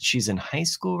she's in high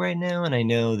school right now. And I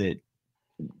know that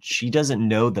she doesn't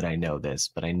know that I know this,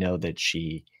 but I know that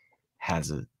she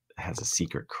has a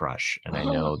secret crush, and I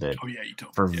know that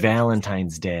for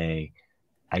Valentine's Day,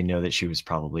 I know that she was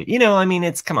probably, I mean,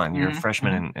 it's, come on, you're a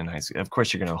freshman in high school. Of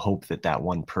course, you're going to hope that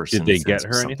one person. Did they get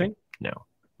her anything? No.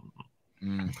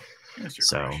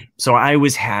 So I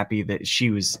was happy that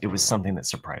it was something that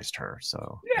surprised her.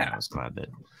 So I was glad that.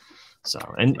 So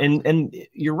and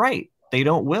you're right, they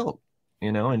don't wilt,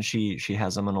 and she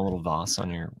has them in a little vase on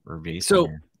her vase. So on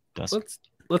her desk.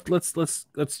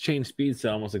 let's change speeds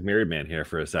to almost like Married Man here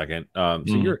for a second. So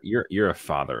you're a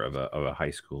father of a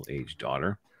high school age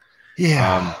daughter.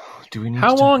 Yeah. Do we need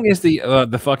how long is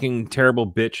the fucking terrible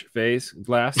bitch phase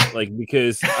last? Like,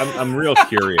 because I'm real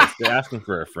curious. They're asking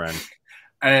for a friend.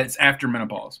 It's after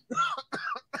menopause.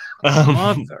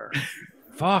 Mother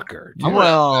fucker. Dude.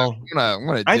 Well, I'm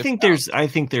gonna I think there's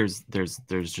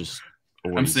just.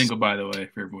 Always... I'm single, by the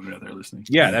way, for everyone out there listening.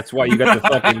 Yeah, that's why you got the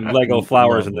fucking Lego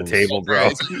flowers on the table,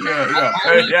 bro.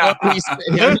 Yeah.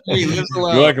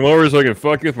 You like him over so I can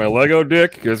fuck you with my Lego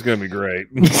dick? It's gonna be great.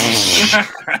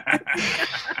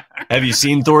 Have you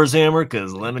seen Thor's hammer?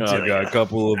 Because let me tell you, I got a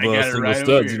couple of single right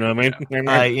studs. You know what I mean?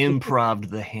 I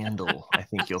improv'd the handle. I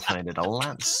think you'll find it a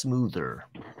lot smoother.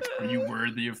 Are you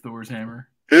worthy of Thor's hammer?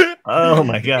 Oh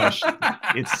my gosh!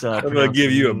 It's I'm gonna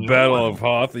give you a battle of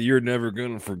Hoth that you're never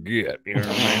gonna forget. You know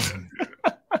what I mean?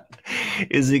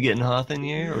 Is it getting Hoth in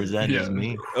here, or is that just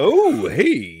me? Oh,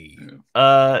 hey.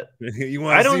 You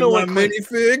want to see my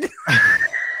minifig?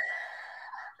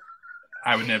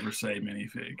 I would never say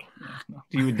minifig. No.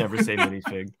 You would never say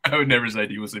minifig. I would never say,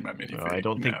 do you want to see my minifig? No, I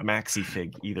don't think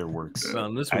maxifig either works. This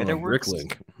one either works.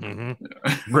 Bricklink.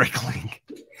 Bricklink.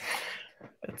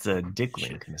 That's a dick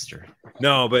link, mister.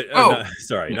 No, but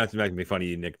sorry, not to make me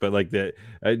funny, Nick, but like the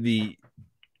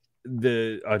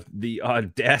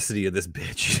audacity of this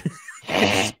bitch.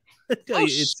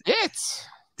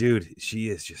 Dude, she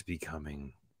is just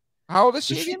becoming. How old is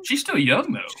she again? She's still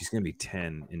young though. She's gonna be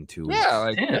 10 in 2 weeks. Yeah,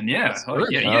 like 10. Yeah,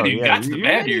 you got to the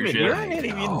bad years. You're not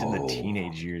even into the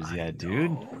teenage years yet,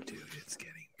 dude. Oh, dude, it's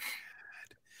getting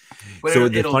bad. So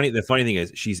the funny thing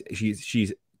is, she's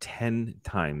 10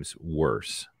 times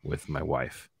worse with my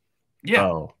wife. Yeah.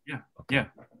 Oh. Yeah. Okay.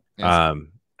 Yeah.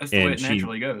 That's the way it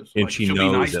naturally goes. And she she'll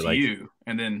knows be nice that, to you,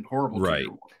 and then horrible to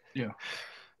you. Yeah.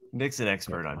 Nick's an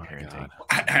expert on parenting.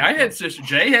 I had sisters.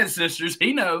 Jay had sisters.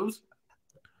 He knows.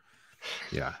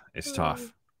 Yeah, it's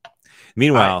tough.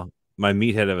 Meanwhile, my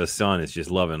meathead of a son is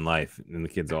just loving life, and the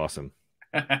kid's awesome.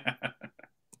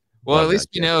 Well, at least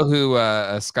you know who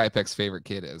Skypeck's favorite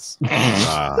kid is.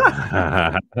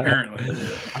 Apparently.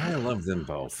 I love them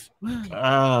both.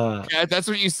 Yeah, that's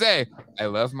what you say. I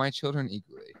love my children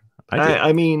equally.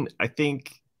 I mean, I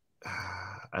think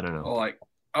I don't know.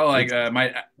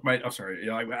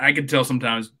 Sorry. I can tell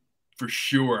sometimes for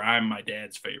sure I'm my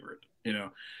dad's favorite.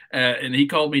 And he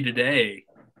called me today,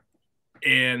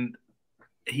 and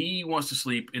he wants to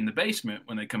sleep in the basement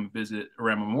when they come visit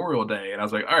around Memorial Day. And I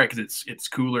was like, all right, because it's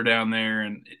cooler down there,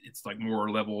 and it's like more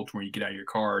level to where you get out of your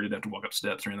car. You don't have to walk up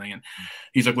steps or anything. And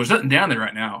he's like, well, there's nothing down there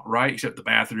right now, right? Except the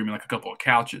bathroom and like a couple of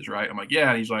couches, right? I'm like, yeah.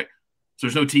 And he's like, so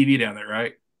there's no TV down there,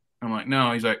 right? I'm like,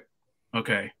 no. He's like,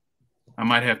 okay, I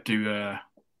might have to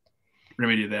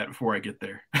remedy that before I get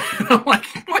there. I'm like,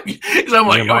 you can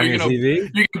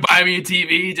buy me a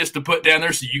TV just to put down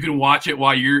there so you can watch it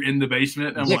while you're in the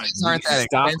basement. I'm like, aren't that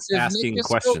stop expensive, asking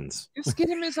questions. Just get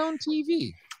him his own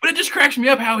TV. But it just cracks me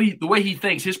up how the way he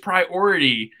thinks. His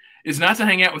priority is not to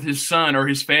hang out with his son or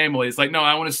his family. It's like, no,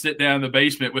 I want to sit down in the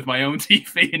basement with my own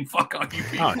TV and fuck all you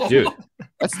people. Oh, dude.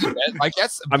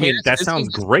 That sounds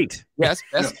great. Yes,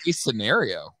 best case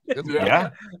scenario.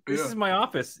 Yeah. This is my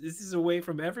office. This is away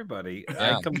from everybody.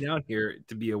 I come down here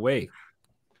to be away.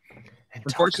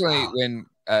 Unfortunately, when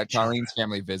Colleen's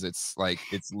family visits, like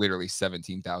it's literally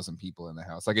 17,000 people in the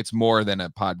house. Like it's more than a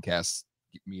podcast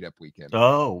meetup weekend.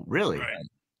 Oh, really? Right.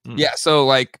 Yeah. So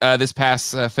like this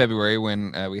past February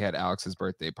when we had Alex's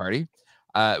birthday party,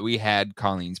 we had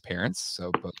Colleen's parents.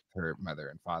 So both her mother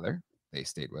and father, they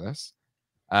stayed with us.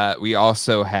 We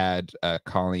also had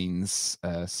Colleen's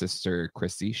sister,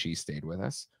 Christy. She stayed with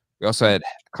us. We also had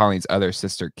Colleen's other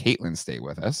sister, Caitlin, stay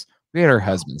with us. We had her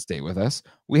husband stay with us.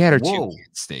 We had her two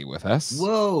kids stay with us.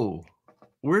 Whoa.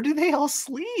 Where do they all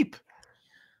sleep?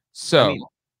 So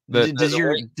does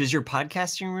your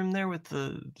podcasting room there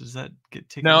does that get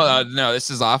taken? No,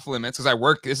 this is off limits because I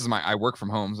work from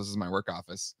home. So this is my work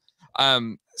office.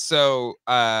 And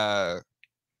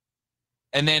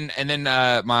then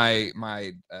my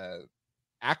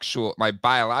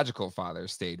biological father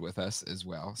stayed with us as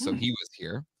well. So he was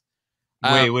here.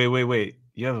 Wait.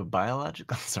 You have a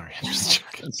biological? Sorry, I'm just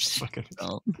joking.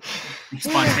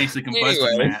 Spontaneously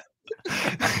combusted, Matt.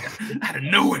 Out of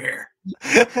nowhere.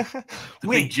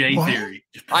 Big J theory.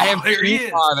 I have three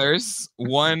fathers.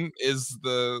 One is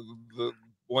the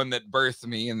one that birthed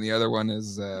me, and the other one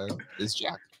is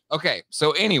Jack. Okay,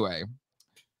 so anyway,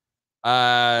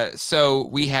 so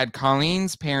we had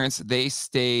Colleen's parents. They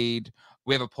stayed.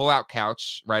 We have a pull-out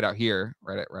couch right out here,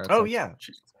 right. Oh yeah,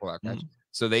 pull-out couch.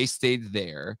 So they stayed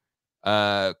there.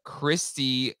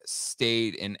 Christy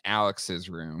stayed in Alex's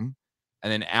room,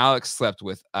 and then Alex slept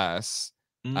with us.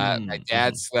 My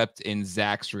dad slept in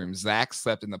Zach's room. Zach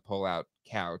slept in the pull-out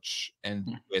couch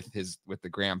and with the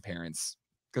grandparents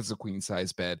because it's a queen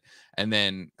size bed. And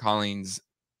then Colleen's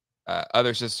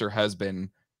other sister husband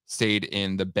stayed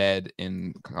in the bed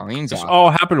in Colleen's office. All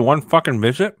happened one fucking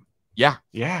visit. Yeah.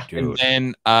 Dude.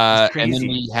 And then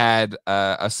we had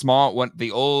a small one, the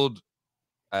old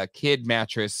kid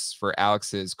mattress for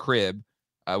Alex's crib.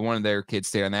 One of their kids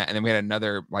stayed on that, and then we had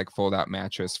another like fold-out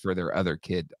mattress for their other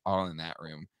kid, all in that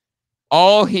room,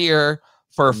 all here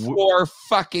for 4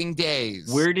 fucking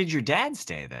days. Where did your dad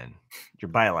stay then? Your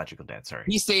biological dad, sorry.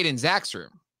 He stayed in Zach's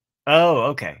room. Oh,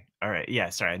 okay, all right, yeah,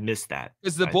 sorry, I missed that.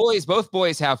 Because both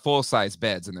boys have full-size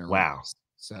beds in their rooms.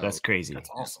 So that's crazy. That's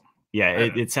awesome. Yeah,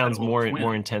 it sounds more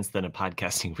intense than a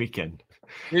podcasting weekend.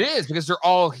 It is, because they're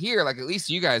all here. Like, at least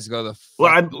you guys go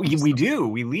we do.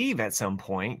 We leave at some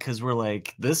point because we're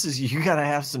like, you got to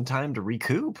have some time to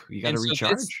recoup. You got to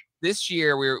recharge. This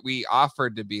year, we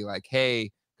offered to be like,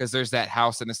 hey, because there's that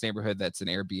house in this neighborhood that's an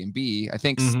Airbnb. I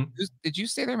think. Did you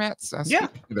stay there, Matt? Yeah,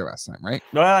 there last time, right?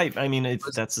 No, I mean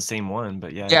that's the same one,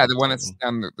 but yeah. Yeah, the one that's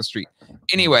down the street.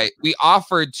 Anyway, we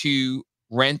offered to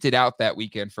rent it out that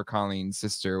weekend for Colleen's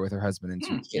sister with her husband and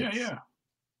 2 kids. Yeah.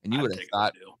 And you would have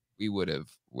thought we would have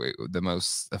the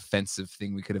most offensive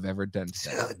thing we could have ever done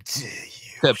to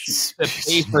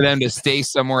pay for them to stay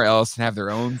somewhere else and have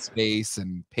their own space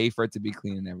and pay for it to be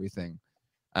clean and everything.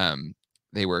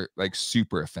 They were like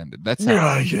super offended. That's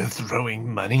how you're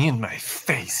throwing money in my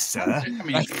face, sir. I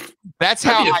mean, that's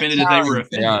how offended as they were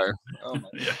offended. They are. Oh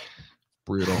my God.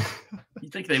 Brutal. You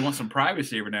think they want some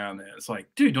privacy every now and then? It's like,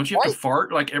 dude, don't you have to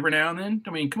fart like every now and then?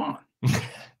 I mean, come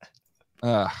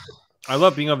on. I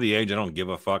love being of the age I don't give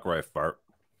a fuck where I fart.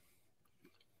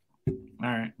 All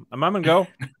right. I'm gonna go.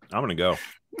 I'm gonna go.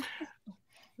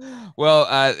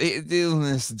 Well,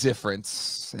 this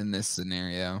difference in this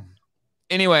scenario.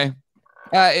 Anyway,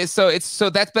 so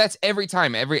that's every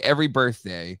time, every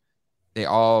birthday, they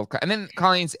all, and then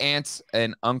Colleen's aunt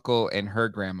and uncle and her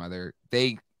grandmother,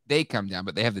 they come down,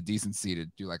 but they have the decency to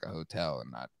do like a hotel and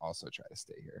not also try to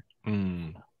stay here.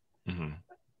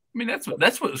 I mean, that's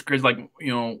what was crazy. Like,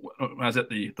 you know, when I was at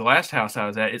the last house I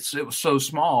was at, it was so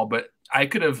small, but I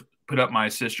could have put up my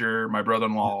sister, my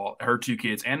brother-in-law, her 2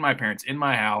 kids, and my parents in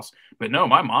my house. But no,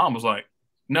 my mom was like,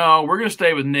 no, we're going to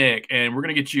stay with Nick, and we're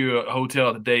going to get you a hotel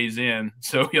at the Days Inn.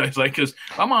 So it's like, because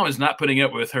my mom is not putting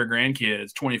up with her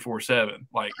grandkids 24/7.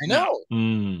 Like, I know.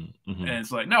 And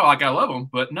it's like, no, like I love them,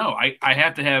 but no, I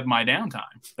have to have my downtime.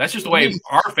 That's just the way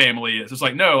our family is. It's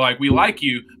like, no, like we like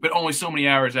you, but only so many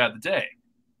hours out of the day.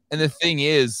 And the thing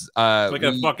is, like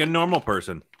a fucking normal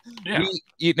person. Yeah.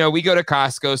 We go to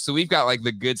Costco, so we've got like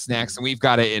the good snacks and we've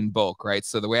got it in bulk, right?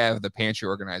 So the way I have the pantry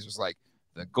organized was like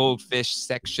the goldfish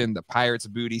section, the Pirates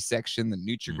Booty section, the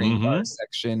Nutri-Grain bar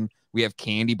section. We have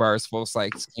candy bars, full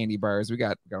size candy bars. We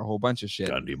got a whole bunch of shit.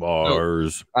 Candy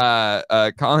bars.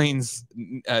 So, Colleen's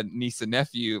niece and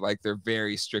nephew, like they're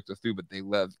very strict with food, but they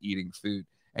love eating food.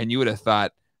 And you would have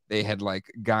thought they had like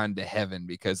gone to heaven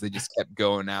because they just kept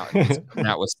going out and coming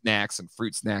out with snacks and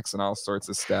fruit snacks and all sorts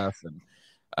of stuff.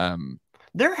 And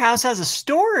their house has a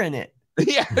store in it.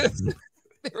 Yeah,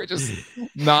 they were just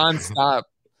nonstop.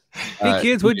 Hey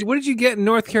kids, what did you get in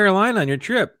North Carolina on your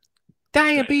trip?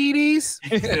 Diabetes.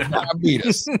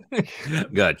 Diabetes.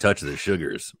 Gotta touch the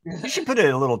sugars. You should put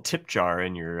a little tip jar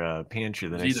in your pantry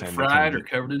the next either time. Fried or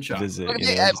covered in chocolate.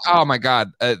 Oh my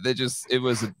God! They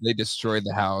destroyed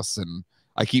the house, and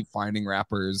I keep finding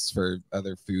wrappers for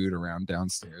other food around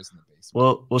downstairs in the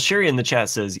basement. Well, Sherry in the chat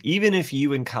says, even if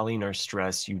you and Colleen are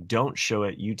stressed, you don't show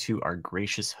it. You two are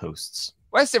gracious hosts.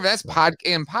 Well, that's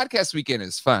podcast weekend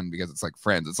is fun because it's like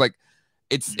friends. It's like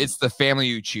it's the family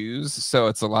you choose, so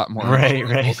it's a lot more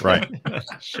right.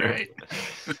 Sure.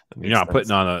 You're not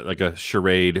putting on a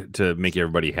charade to make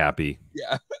everybody happy.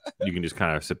 Yeah, you can just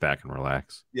kind of sit back and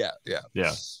relax. Yeah.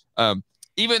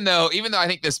 Even though I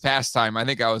think this past time I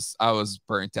think I was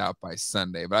burnt out by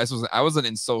Sunday, but I wasn't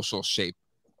in social shape.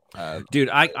 Dude,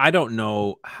 I don't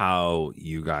know how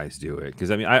you guys do it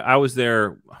because I mean I was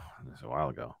there a while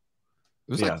ago.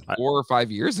 It was like 4 or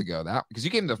 5 years ago, that because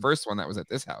you came to the first one that was at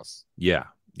this house. Yeah,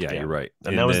 you're right.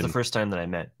 And that was the first time that I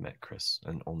met Chris,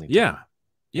 and only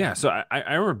yeah. So I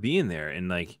remember being there and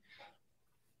like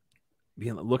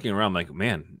looking around, like,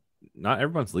 man, not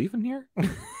everyone's leaving here.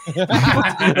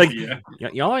 Like,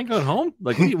 y'all ain't going home.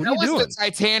 Like, what are you doing? The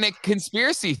Titanic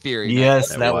conspiracy theory.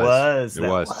 Yes, that was. It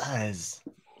was.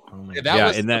 Oh my God. That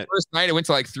was the first night. It went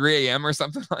to like 3 a.m. or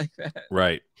something like that.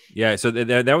 Right. Yeah. So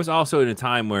that was also in a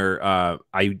time where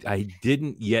I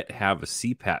didn't yet have a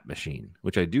CPAP machine,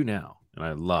 which I do now, and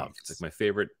I love. It's like my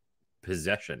favorite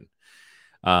possession.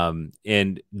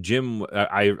 And Jim,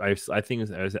 I think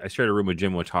I shared a room with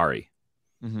Jim Watari.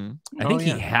 Mm-hmm. I think he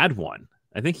had one.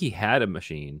 I think he had a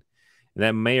machine, and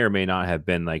that may or may not have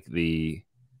been like the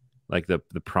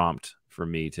prompt for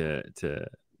me to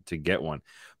get one.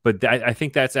 But I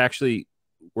think that's actually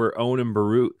where Onan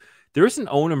Baru. There was an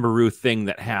Onan Baru thing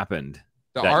that happened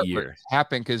that year.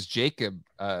 Happened because Jacob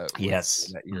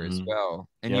yes that year as well,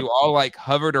 and you all like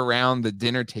hovered around the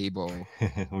dinner table.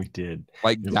 We did,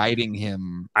 like guiding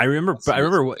him. I remember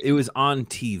it was on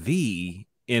TV.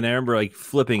 And I remember like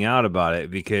flipping out about it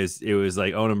because it was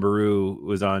like Onan Baru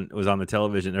was on the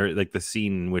television, or like the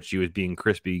scene in which he was being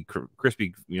crispy,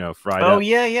 fried. Oh up.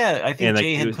 yeah. I think and,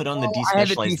 Jay had put on the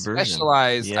despecialized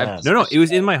version. Yeah. No, it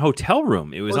was in my hotel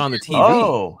room. It was on the TV.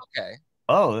 Oh, okay.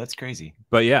 Oh, that's crazy.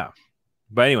 But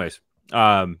anyways,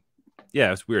 yeah,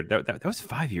 it's weird. That was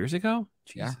 5 years ago.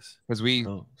 Jesus. Because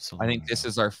I think this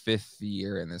is our 5th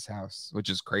year in this house, which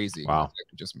is crazy. Wow. Like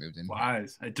we just moved in.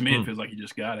 Wise. To me, it feels like you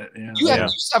just got it. Yeah. You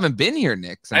just haven't been here,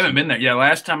 Nick. I haven't been there. Yeah,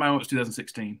 last time I went was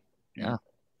 2016. Yeah.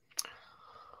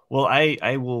 Well,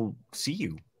 I will see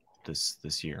you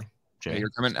this year, Jay. Yeah, you're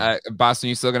coming, Boston.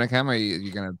 You still gonna come, or are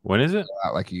you gonna? When is it?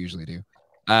 Out like you usually do.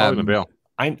 I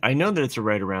know that it's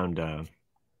right around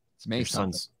it's May.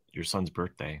 Your son's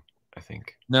birthday, I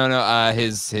think. No,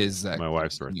 his my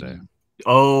wife's birthday.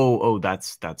 Oh,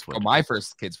 that's what. Oh, my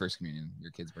kid's first communion.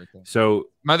 Your kid's birthday. So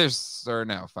Mother's or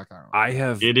no? Fuck, I don't know. I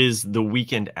have. It is the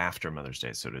weekend after Mother's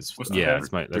Day, so it is.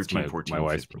 That's my 14,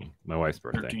 my wife's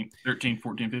birthday. 13,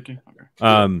 14, 15.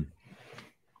 Okay.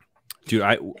 Dude,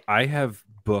 I have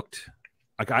booked.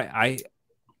 Like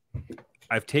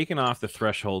I've taken off the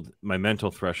threshold, my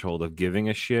mental threshold of giving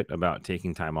a shit about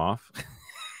taking time off.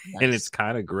 Nice. And it's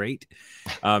kind of great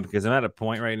because I'm at a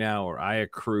point right now where I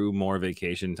accrue more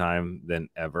vacation time than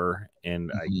ever,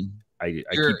 and I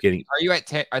keep getting. Are you at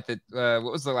the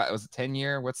what was the last? Was it 10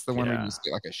 year? What's the one where you just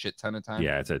get like a shit ton of time?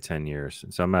 Yeah, it's at 10 years.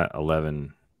 So I'm at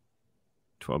 11,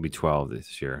 12, be 12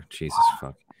 this year. Jesus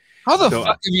fuck. How the fuck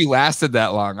have you lasted that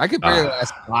long? I could barely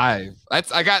last 5.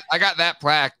 I got that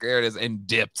plaque. There it is, and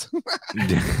dipped.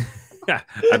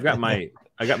 I got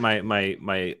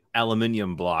my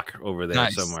aluminium block over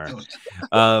there somewhere.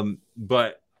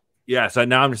 But yeah, so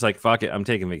now I'm just like, fuck it. I'm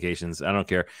taking vacations. I don't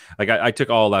care. Like I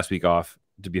took all last week off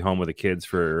to be home with the kids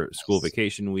for school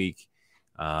vacation week.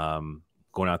 Going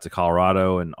out to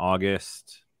Colorado in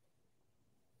August.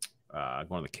 Going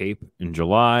to the Cape in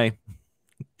July.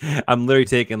 I'm literally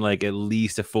taking like at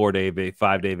least a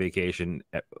 5-day vacation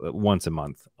once a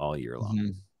month all year long.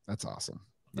 Mm-hmm. That's awesome.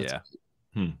 Yeah.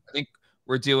 I think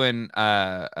we're doing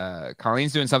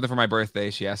Colleen's doing something for my birthday.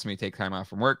 She asked me to take time off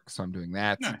from work, so I'm doing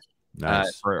that.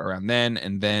 Nice. For around then.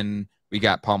 And then we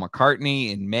got Paul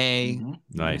McCartney in May. Mm-hmm.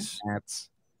 Nice.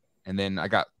 And then I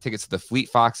got tickets to the Fleet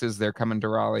Foxes. They're coming to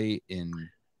Raleigh in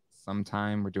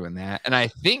sometime. We're doing that. And I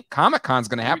think Comic-Con's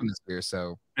going to happen this year,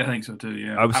 so I think so too,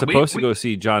 yeah. I was supposed to go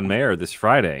see John Mayer this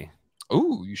Friday.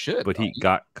 Oh, you should. But he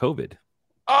got COVID.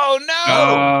 Oh,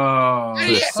 no. For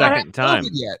the second time.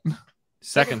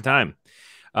 Second time.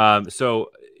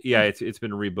 So yeah, it's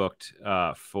been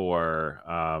rebooked for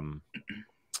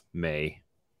May.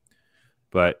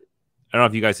 But I don't know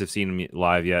if you guys have seen him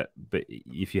live yet, but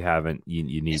if you haven't,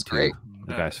 you need to. Great.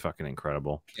 The guy's fucking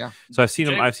incredible. Yeah. So I've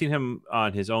seen him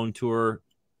on his own tour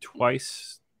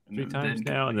twice, 3 times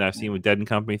now, and then I've seen him with Dead and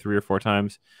Company 3 or 4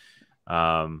 times.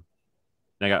 And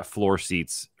I got floor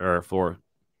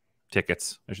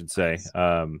tickets, I should say,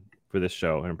 for this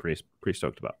show, and I'm pretty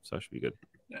stoked about. So it should be good.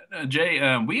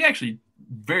 Jay, we actually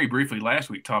very briefly last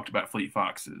week talked about Fleet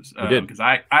Foxes because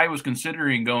I was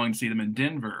considering going to see them in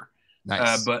Denver.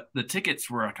 Nice. But the tickets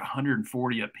were like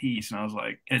 $140 a piece, and I was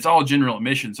like, and it's all general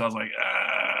admission, so I was like,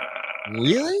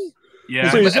 really? Yeah,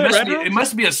 it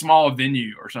must be a small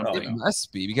venue or something. It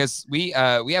must be, because we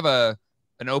have an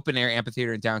open air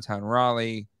amphitheater in downtown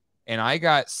Raleigh, and I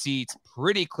got seats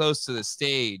pretty close to the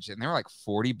stage, and they were like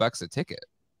 $40 a ticket.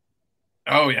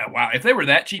 Oh yeah, wow! If they were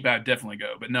that cheap, I'd definitely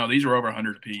go. But no, these were over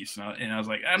 $100 a piece, and I was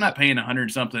like, I'm not paying $100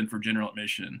 something for general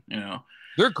admission. You know,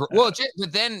 they're well,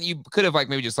 but then you could have like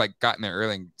maybe just like gotten there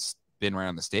early and been right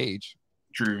on the stage.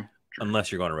 True.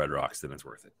 Unless you're going to Red Rocks, then it's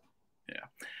worth it. Yeah,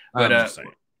 but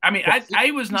I mean,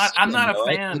 I'm not a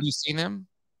fan. Have you seen him?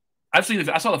 I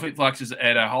saw the Fleet Foxes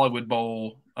at a Hollywood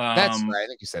Bowl. That's right. I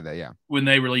think you said that. Yeah. When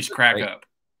they released Crack Up,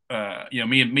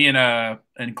 me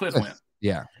and Cliff went.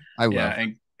 Yeah, I love. Yeah,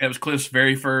 and it was Cliff's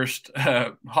very first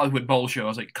Hollywood Bowl show. I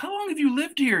was like, "How long have you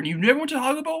lived here and you never went to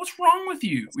Hollywood Bowl? What's wrong with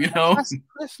you?" That's a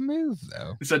Cliff move,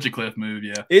 though. It's such a Cliff move.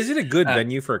 Yeah. Is it a good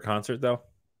venue for a concert, though?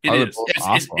 It is.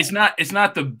 It's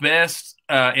not the best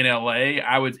in LA.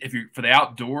 If you're for the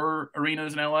outdoor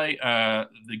arenas in LA,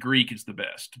 the Greek is the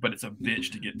best, but it's a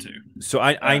bitch to get to. So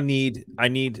I need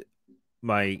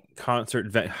my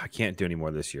concert. I can't do any more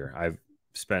this year. I've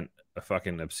spent a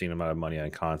fucking obscene amount of money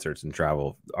on concerts and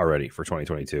travel already for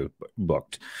 2022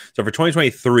 booked. So for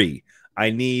 2023, I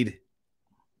need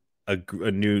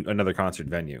another concert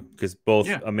venue because both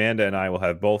Amanda and I will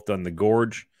have both done the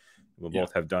Gorge. We'll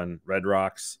both have done Red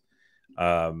Rocks. Wait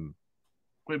a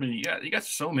minute, you got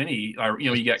so many.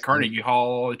 You got Carnegie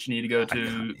Hall that you need to go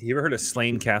to. You ever heard of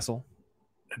Slane Castle?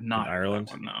 Not in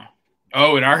Ireland. One, no.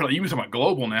 Oh, in Ireland, you were talking about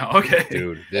global now. Okay,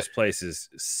 dude, this place is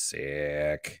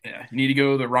sick. Yeah, you need to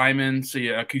go to the Ryman, see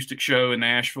an acoustic show in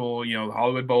Nashville. The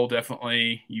Hollywood Bowl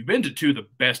definitely. You've been to two of the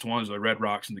best ones, the Red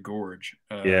Rocks and the Gorge.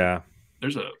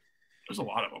 There's a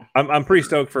lot of them. I'm pretty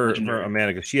stoked for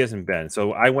Amanda because she hasn't been.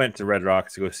 So I went to Red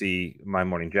Rocks to go see My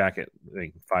Morning Jacket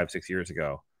like 5-6 years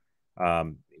ago,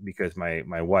 because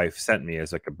my wife sent me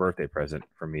as like a birthday present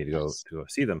for me to go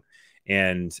see them,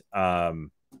 and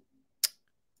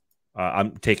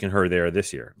I'm taking her there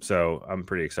this year, so I'm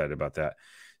pretty excited about that.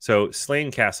 So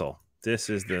Slane Castle, this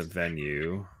is the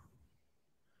venue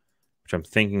which I'm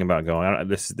thinking about going.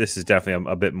 This is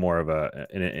definitely a bit more of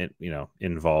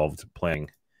involved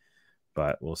playing.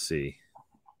 But we'll see.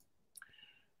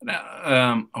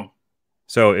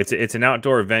 So it's an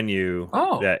outdoor venue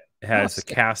that has a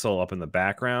castle up in the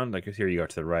background. Like here, you go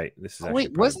to the right. This is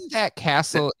wasn't that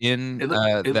castle in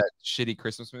that shitty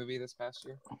Christmas movie this past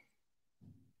year?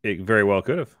 It very well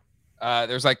could have.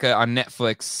 There's like on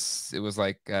Netflix. It was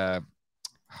like,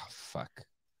 fuck.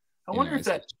 I wonder if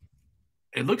that.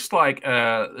 It looks like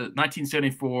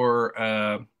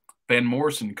 1974. Van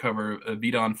Morrison cover of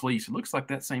Vidon Fleece. It looks like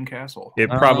that same castle. It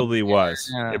probably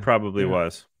was. Yeah. It probably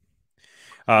was.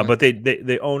 But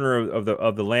the owner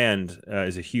of the land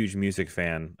is a huge music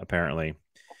fan, apparently.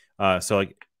 So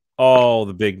like all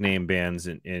the big name bands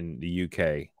in the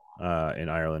UK, in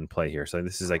Ireland play here. So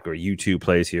this is like where U2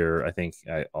 plays here. I think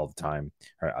all the time.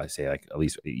 Or I say like at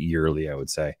least yearly. I would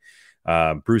say.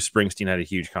 Bruce Springsteen had a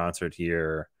huge concert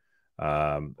here.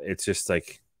 It's just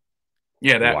like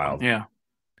wild. Yeah.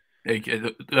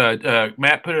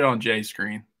 Matt, put it on Jay's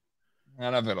screen. I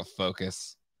don't know if it'll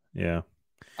focus. Yeah.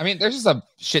 I mean, there's just a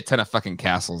shit ton of fucking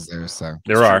castles there, so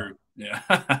there are. True.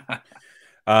 Yeah.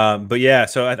 But yeah,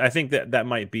 so I think that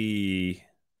might be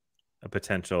a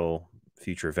potential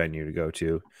future venue to go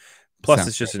to. Plus,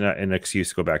 it's just an excuse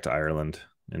to go back to Ireland.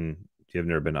 And if you've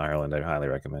never been to Ireland, I highly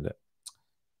recommend it.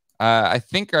 I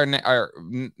think our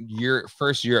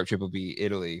first Europe trip will be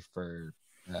Italy for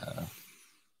a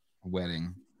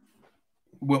wedding.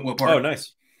 What part? Oh,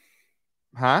 nice.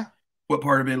 Huh? What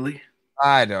part of Italy?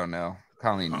 I don't know.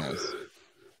 Colleen knows.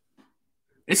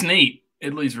 It's neat.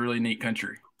 Italy's a really neat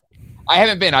country. I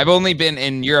haven't been. I've only been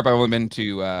in Europe. I've only been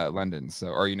to London,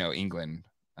 England.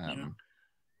 Yeah.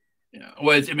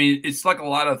 Well, it's like a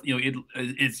lot of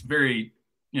it's very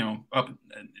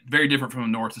very different from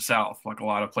north to south. Like a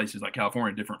lot of places like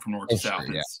California, different from north to south.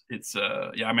 Yeah. It's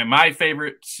my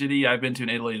favorite city I've been to in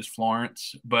Italy is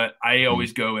Florence, but I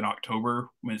always go in October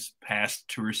when it's past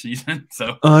tourist season.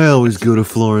 So I always go to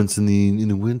Florence in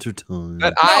the winter time.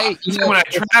 But when I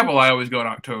travel, I always go in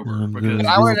October because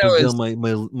I want to know is my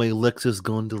Lexus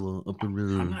gondola up in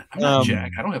river. I'm not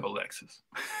Jack. I don't have a Lexus.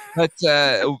 But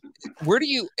where do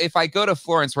you? If I go to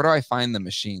Florence, where do I find the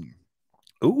machine?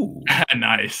 Ooh,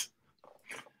 nice.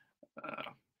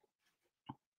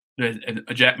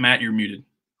 Jack, Matt, you're muted.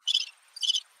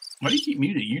 Why do you keep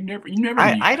muting? You never.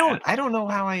 I don't know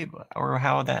how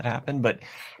that happened, but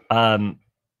I've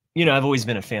always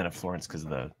been a fan of Florence because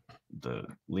of the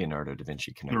Leonardo da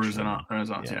Vinci connection. The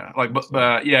Renaissance, yeah.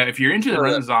 But if you're into the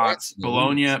Renaissance,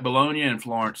 Bologna, and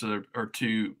Florence are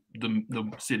two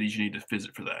the cities you need to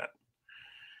visit for that.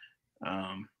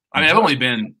 I've only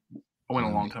been. I went a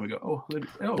long time ago.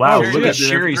 Wow! Look at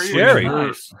Sherry.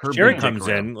 Sherry comes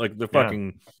in like the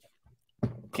fucking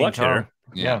clutch there.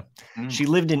 Yeah. She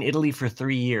lived in Italy for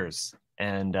 3 years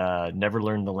and never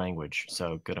learned the language.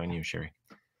 So good on you, Sherry.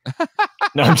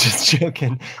 No, I'm just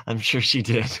joking. I'm sure she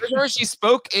did. I'm sure she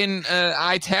spoke in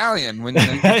Italian.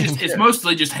 It's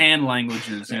mostly just hand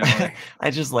languages.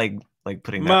 I just like like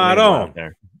putting that label out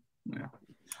there. Yeah.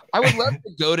 I would love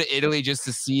to go to Italy just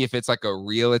to see if it's like a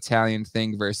real Italian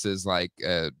thing versus like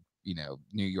a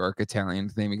New York Italian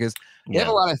thing, because they have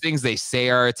a lot of things they say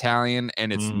are Italian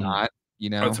and it's not.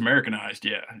 Oh, it's Americanized,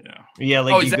 yeah.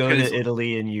 Like you go to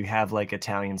Italy and you have like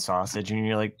Italian sausage, and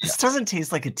you're like, this doesn't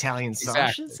taste like Italian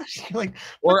sausage. Exactly. Like,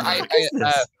 or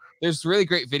there's really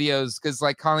great videos because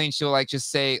like Colleen, she'll like just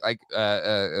say like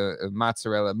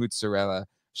mozzarella.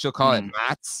 She'll call it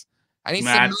mats. I need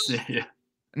some. Yeah.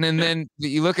 And then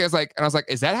you look at it, like, and I was like,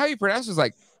 is that how you pronounce it? It's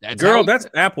like, that's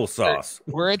applesauce.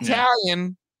 We're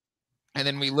Italian. And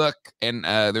then we look, and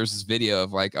there's this video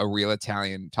of like a real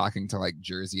Italian talking to like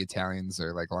Jersey Italians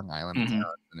or like Long Island Italians,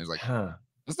 and there's like,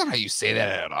 that's not how you say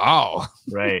that at all.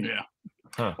 Right. Yeah.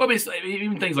 Well,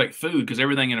 even things like food, because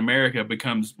everything in America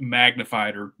becomes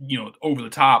magnified or over the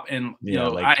top. And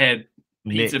like I had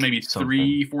pizza maybe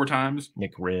 3-4 times.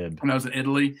 McRib. When I was in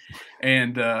Italy,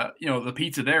 and the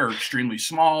pizza there are extremely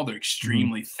small. They're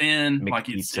extremely thin. Like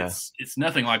it's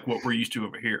nothing like what we're used to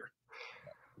over here.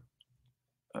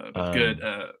 Good.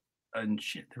 And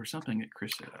shit, there was something that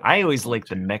Chris said. I always like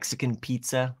the Mexican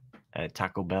pizza at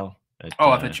Taco Bell. I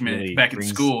thought you meant back in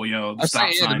school. The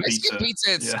stop sign the Mexican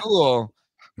pizza at school.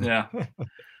 Yeah.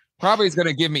 Probably is going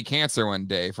to give me cancer one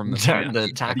day from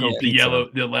the taco pizza.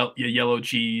 The yellow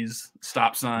cheese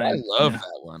stop sign. I love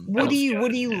that one. What do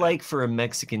you like for a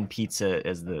Mexican pizza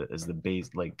as the base?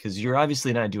 Like, because you're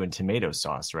obviously not doing tomato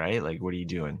sauce, right? Like, what are you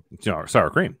doing? Sour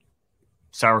cream.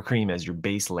 Sour cream as your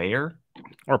base layer,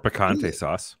 or picante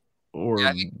sauce. Or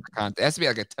I think picante. It has to be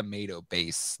like a tomato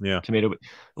base. Yeah, tomato.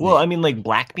 Well, I mean, like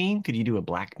black bean. Could you do a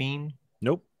black bean?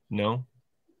 Nope. No.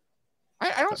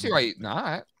 I don't see why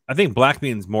not. I think black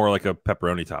bean's more like a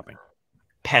pepperoni topping.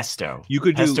 Pesto. You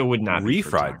could pesto would not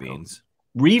refried beans.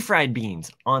 Refried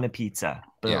beans on a pizza.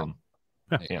 Boom.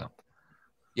 Yeah.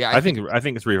 I think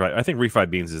it's refried. I think refried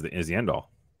beans is the end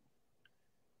all.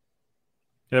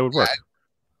 Yeah, it would work.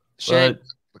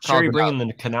 Sherry bringing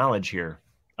the knowledge here.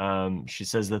 She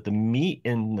says that the meat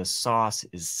in the sauce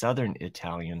is Southern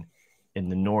Italian. In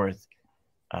the North,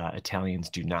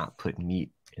 Italians do not put meat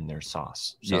in their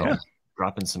sauce. So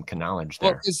dropping some knowledge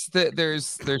there. Well,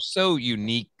 they're so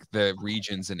unique. The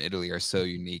regions in Italy are so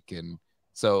unique, and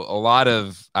so a lot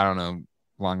of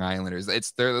Long Islanders.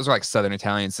 Those are like Southern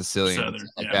Italian, Sicilians,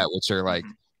 that, which are like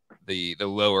the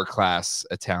lower class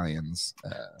Italians.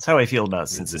 That's how I feel about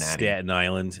Cincinnati. Staten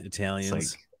Island Italians.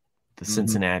 It's like the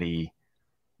Cincinnati,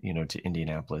 to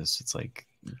Indianapolis. It's like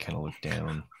you kind of look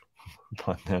down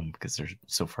upon them because they're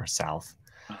so far south.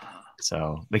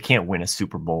 So they can't win a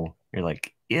Super Bowl. You're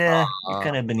like, you're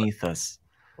kind of beneath us.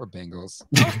 We're Bengals.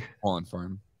 Pulling for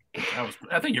him.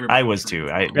 I think I was too.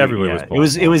 Everybody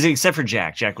was. It was except for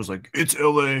Jack. Jack was like, it's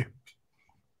LA.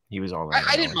 He was all right.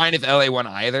 I didn't mind if LA won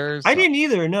either. So. I didn't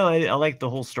either. No, I like the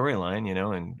whole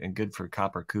storyline, and good for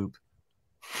Copper Coop.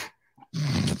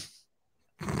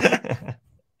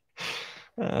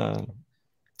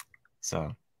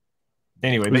 So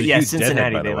anyway, but yeah,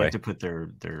 Cincinnati, they like to put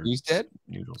their Who's dead?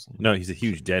 Noodles in. No, he's a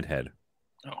huge deadhead.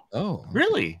 Oh,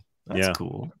 really? That's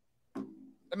cool.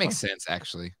 That makes sense,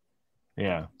 actually.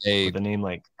 Yeah, with a name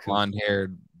like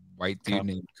blonde-haired white dude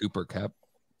named Cooper Cup,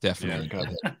 definitely.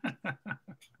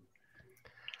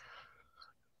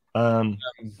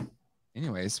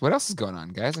 Anyways, what else is going on,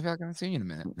 guys? I feel like I haven't seen you in a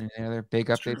minute. Any other big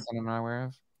updates that I'm not aware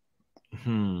of?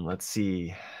 Let's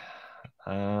see.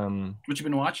 What you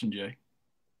been watching, Jay?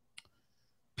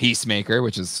 Peacemaker,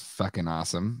 which is fucking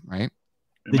awesome, right?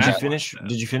 Did you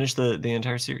finish the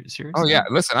entire series? Oh yeah,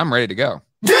 listen, I'm ready to go.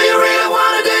 Do you really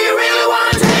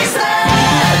want to taste it?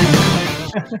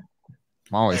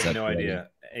 I'm always no idea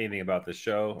anything about the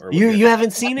show. Or you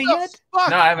haven't seen it yet?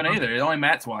 No, I haven't either. Only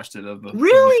Matt's watched it.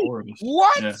 Really?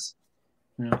 What?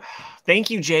 Yeah.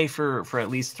 Thank you, Jay, for at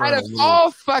least throwing. Out of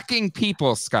all fucking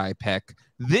people, Skypeck,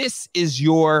 this is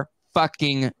your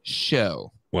fucking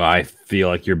show. Well, I feel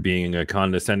like you're being a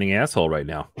condescending asshole right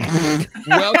now.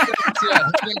 Welcome to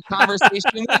a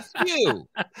conversation with you.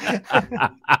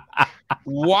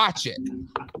 Watch it.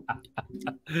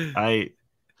 I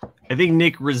think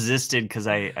Nick resisted because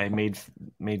I made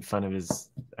fun of his.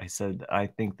 I said I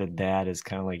think the dad is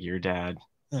kind of like your dad.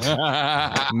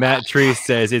 Matt Tree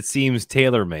says it seems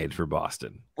tailor-made for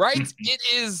Boston. Right? It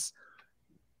is.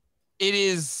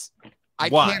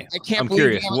 Why? I can't. I'm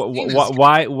believe curious.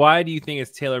 Why do you think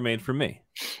it's tailor-made for me?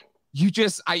 You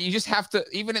just have to.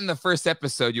 Even in the first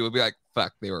episode, you would be like,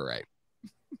 "Fuck, they were right."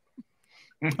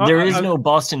 There is no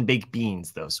Boston baked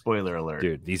beans, though. Spoiler alert,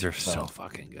 dude. These are so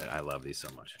fucking good. I love these so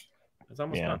much. It's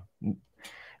almost done.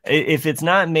 If it's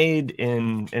not made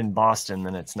in Boston,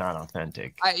 then it's not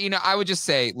authentic. I would just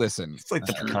say, listen. It's like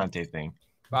the picante thing.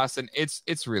 Boston,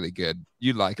 it's really good.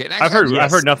 You'd like it. I've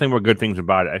heard nothing but good things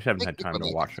about it. I just haven't had time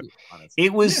to watch it.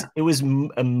 It was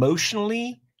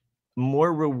emotionally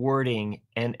more rewarding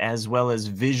and as well as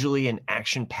visually and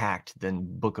action packed than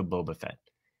Book of Boba Fett.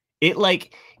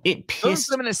 It pissed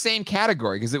them in the same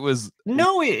category because it was they're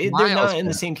not in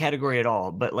the same category at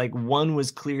all. But like one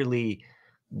was clearly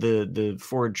the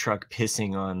Ford truck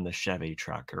pissing on the Chevy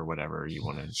truck or whatever you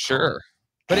want to. Sure.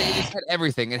 But it had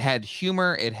everything. It had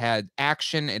humor. It had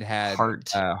action. It had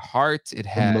heart. It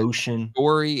had emotion.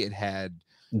 Story. It had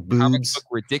comic book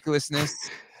ridiculousness.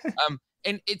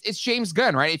 And it's James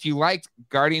Gunn, right? If you liked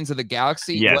Guardians of the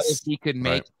Galaxy, what if he could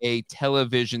make a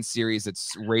television series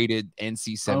that's rated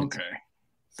NC-17? Okay.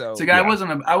 So I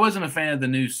wasn't a fan of the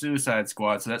new Suicide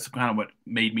Squad, so that's kind of what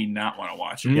made me not want to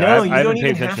watch it. No, you don't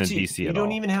even have to. You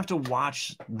don't even have to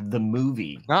watch the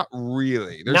movie. Not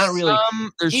really.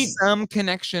 There's some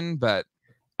connection, but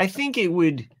I think it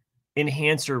would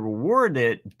enhance or reward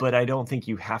it. But I don't think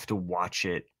you have to watch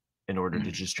it in order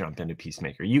to just jump into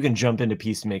Peacemaker. You can jump into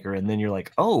Peacemaker, and then you're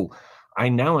like, oh. I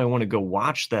want to go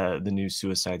watch the new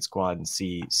Suicide Squad and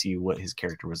see what his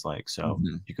character was like. So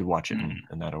you could watch it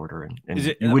in that order. And is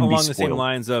it along the same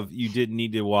lines of you didn't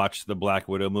need to watch the Black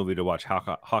Widow movie to watch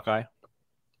Hawkeye?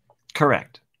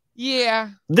 Correct.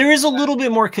 Yeah. There is a little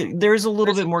bit more. There is a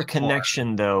little bit more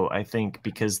connection, though. I think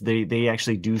because they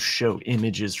actually do show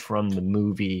images from the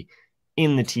movie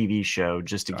in the TV show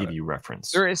just to give you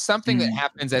reference. There is something that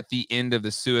happens at the end of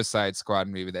the Suicide Squad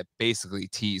movie that basically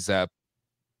tees up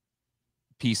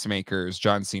Peacemaker's,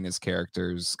 John Cena's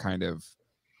character's kind of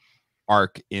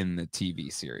arc in the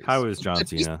TV series. How is John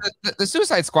Cena? The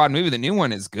Suicide Squad movie, the new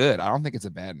one, is good. I don't think it's a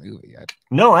bad movie.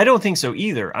 No, I don't think so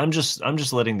either. I'm just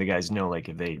letting the guys know, like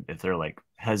if they're like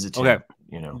hesitant. Okay,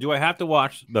 do I have to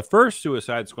watch the first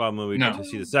Suicide Squad movie to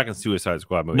see the second Suicide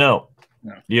Squad movie? No.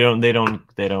 You don't. They don't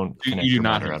connect you do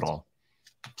not at all.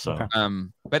 So,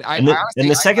 but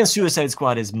the second Suicide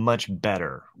Squad is much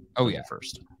better. Oh yeah, the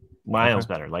first. Miles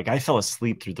better. Like I fell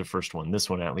asleep through the first one. This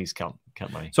one at least kept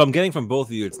my. So I'm getting from both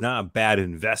of you, it's not a bad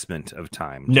investment of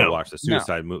time to watch the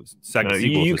Suicide movie. Second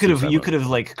sequel. You could have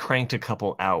like cranked a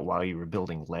couple out while you were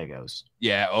building Legos.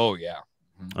 Yeah. Oh yeah.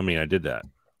 I mean, I did that.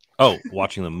 Oh,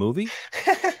 watching the movie.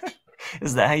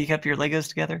 Is that how you kept your Legos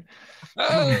together?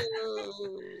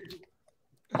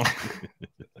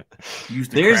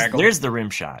 There's the rim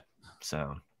shot.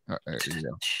 So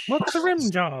what's the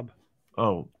rim job?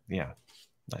 Oh yeah.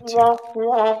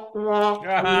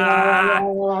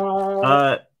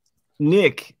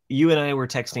 Nick, you and I were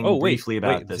texting briefly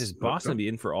about this. Is Boston be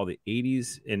in for all the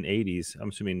 80s and 80s? I'm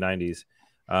assuming 90s.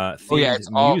 It's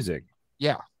all music.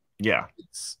 Yeah.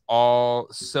 It's all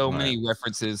many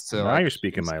references to. Now you're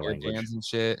speaking my language. Bands and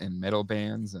shit, and metal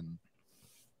bands, and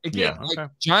again,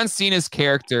 John Cena's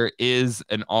character is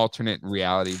an alternate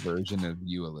reality version of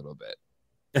you a little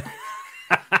bit.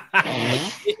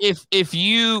 If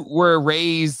you were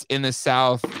raised in the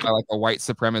South by like a white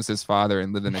supremacist father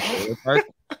and lived in a trailer park,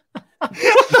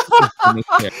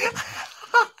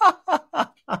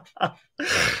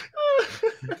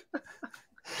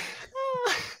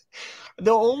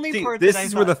 the only part this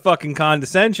is where the fucking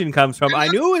condescension comes from. I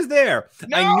knew it was there.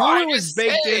 I knew it was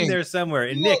baked in there somewhere.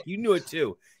 And Nick, you knew it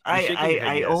too.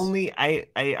 I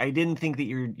didn't think that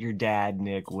your dad,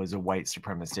 Nick, was a white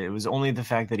supremacist. It was only the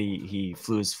fact that he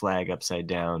flew his flag upside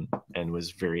down and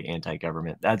was very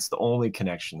anti-government. That's the only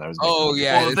connection that was making. Oh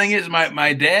yeah. Well, the thing is,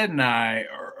 my dad and I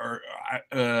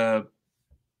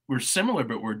we're similar,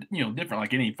 but we're different,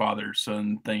 like any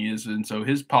father-son thing is, and so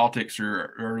his politics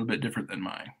are a little bit different than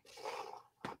mine.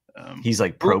 He's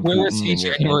like pro Putin. Where was he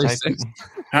January 6th?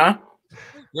 Huh?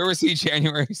 Where was he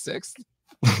January 6th?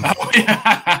 Oh,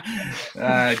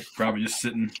 yeah. Probably just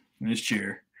sitting in his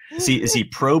chair. Is he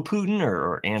pro Putin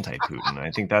or anti Putin? I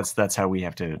think that's how we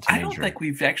have to I don't think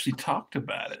we've actually talked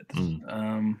about it.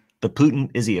 The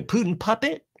Putin, is he a Putin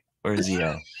puppet or is he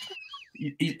a?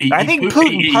 I think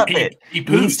Putin puppet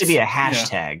needs to be a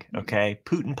hashtag. Yeah. Okay,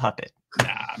 Putin puppet.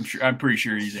 Nah, I'm pretty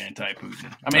sure he's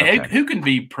anti-Putin. I mean, who can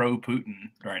be pro-Putin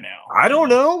right now? I don't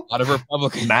know. A lot of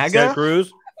Republicans. MAGA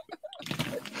Cruz.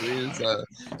 They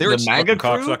were the MAGA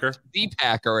cocksucker,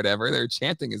 CPAC or whatever. They're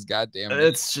chanting his goddamn.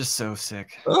 It's just so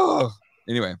sick. Oh,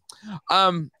 anyway,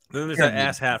 then there's that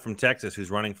asshat from Texas who's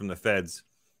running from the feds,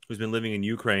 who's been living in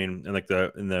Ukraine and like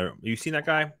you seen that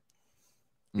guy?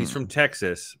 He's from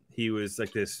Texas. He was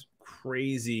like this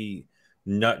crazy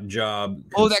nut job.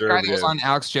 Oh, that guy that was on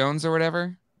Alex Jones or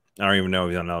whatever. I don't even know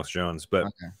if he's on Alex Jones, but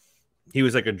he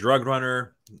was like a drug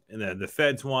runner, and the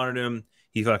feds wanted him.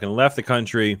 He fucking left the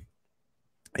country,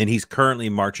 and he's currently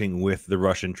marching with the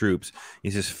Russian troops.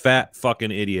 He's this fat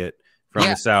fucking idiot from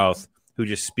the South who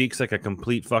just speaks like a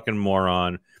complete fucking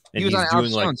moron. And he was on doing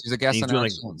Alex like Jones. He's a guest on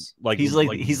Alex Jones.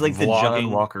 He's like the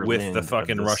John Walker with Lind the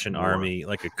fucking of this Russian war. army,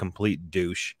 like a complete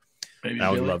douche. Baby I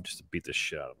would Billy? love just to beat the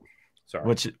shit out of him.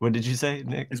 Sorry. What did you say,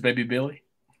 Nick? Is Baby Billy?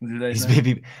 He's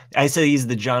baby. I said he's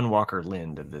the John Walker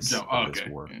Lind of this, this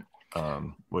war,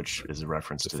 which is a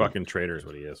reference to fucking traitor is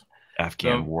what he is.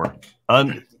 Afghan war.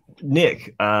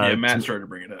 Nick. Matt started to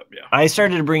bring it up. Yeah, I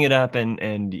started to bring it up,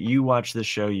 and you watched the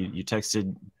show. You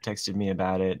texted me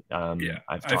about it.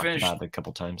 I've talked about it a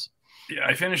couple times. Yeah,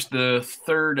 I finished the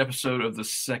 3rd episode of the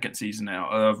 2nd season now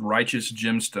of Righteous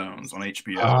Gemstones on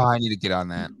HBO. Oh, I need to get on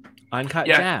that. Uncut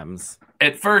Gems.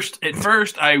 At first,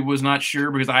 I was not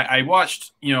sure because I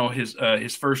watched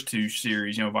his first 2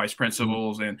 series, Vice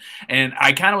Principals, and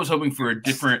I kind of was hoping for a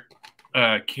different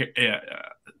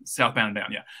Southbound and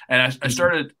Down, and I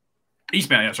started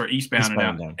Eastbound and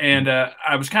Down. And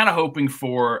I was kind of hoping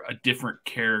for a different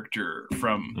character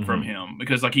from him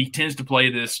because like he tends to play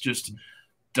this just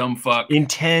dumb fuck,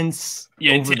 intense,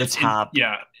 over the top.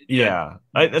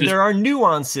 There are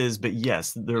nuances, but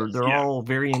yes, they're all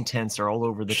very intense. They're all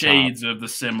over the shades top. of the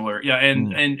similar.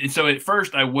 And so at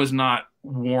first I was not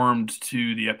warmed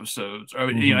to the episodes.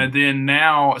 And then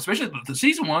now, especially the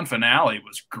season 1 finale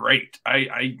was great.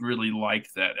 I really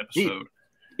liked that episode.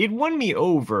 It won me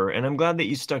over, and I'm glad that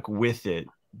you stuck with it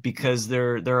because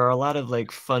there are a lot of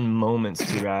like fun moments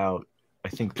throughout. I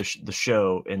think the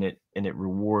show and it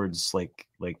rewards like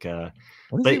what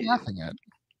is he laughing at?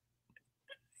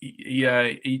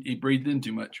 Yeah, he breathed in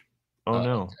too much. Oh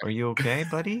no, are you okay,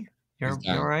 buddy? You're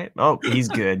all right? Oh, he's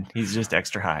good. He's just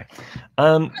extra high.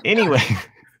 Anyway,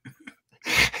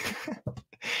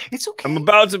 it's okay. I'm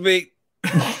about to be.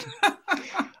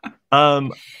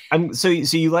 So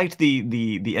you liked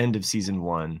the end of season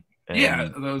 1.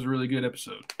 That was a really good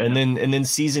episode. And then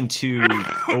season 2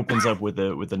 opens up with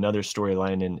another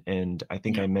storyline, and I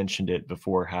think I mentioned it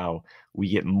before how we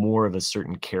get more of a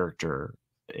certain character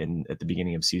at the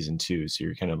beginning of season 2. So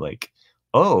you're kind of like,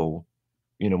 oh,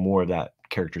 more of that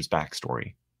character's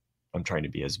backstory. I'm trying to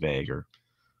be as vague. Or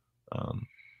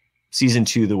season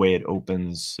 2, the way it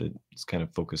opens, it's kind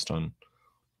of focused on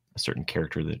a certain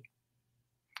character that.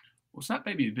 Well, it's not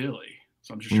Baby Billy,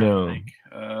 so I'm just trying to think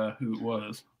who it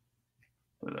was.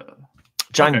 But,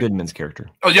 John Goodman's character.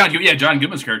 Oh, John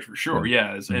Goodman's character for sure.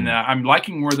 Yes, and I'm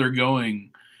liking where they're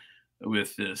going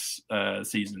with this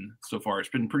season so far. It's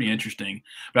been pretty interesting.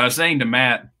 But I was saying to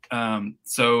Matt,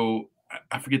 so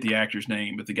I forget the actor's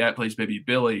name, but the guy that plays Baby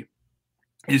Billy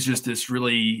is just this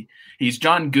he's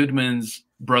John Goodman's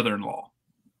brother-in-law,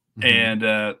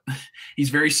 and he's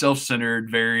very self-centered,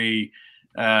 very.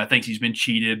 Thinks he's been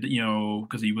cheated,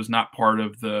 because he was not part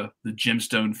of the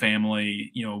gemstone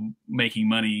family, making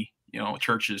money,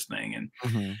 churches thing.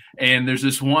 And there's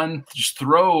this one just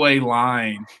throwaway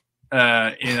line,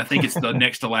 and I think it's the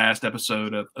next to last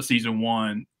episode of season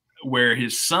 1, where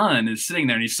his son is sitting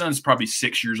there, and his son's probably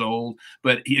 6 years old,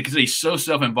 but because he's so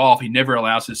self-involved, he never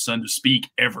allows his son to speak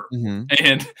ever.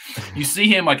 And you see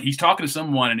him like he's talking to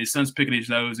someone, and his son's picking his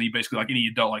nose, and he basically like any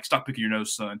adult, like, stop picking your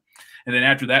nose, son. And then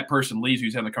after that person leaves,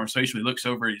 who's having the conversation, he looks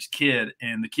over at his kid,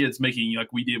 and the kid's making,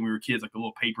 like we did when we were kids, like the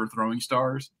little paper throwing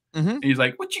stars. And he's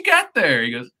like, "What you got there?"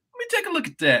 He goes, "Let me take a look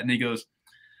at that." And he goes,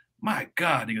 "My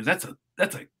God," he goes, "That's a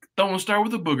throwing star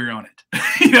with a booger on it."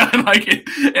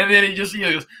 And then he just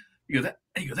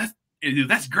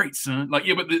that's great, son. Like,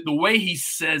 but the way he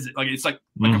says it, like it's like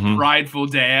a prideful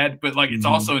dad, but like it's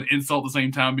also an insult at the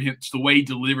same time. It's the way he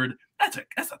delivered. That's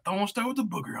a throwing star with a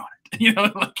booger on it.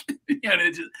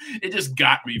 It just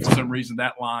got me for some reason,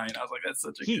 that line. I was like, that's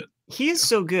such a good. He is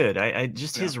so good. I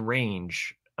just his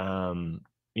range,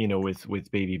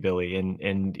 with Baby Billy,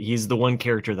 and he's the one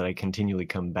character that I continually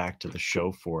come back to the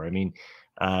show for. I mean,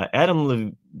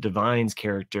 Adam Devine's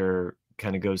character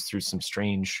kind of goes through some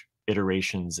strange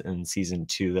iterations in season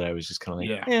 2 that I was just kind of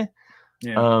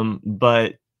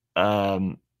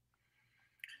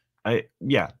like,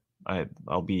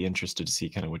 I'll be interested to see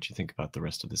kind of what you think about the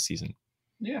rest of the season.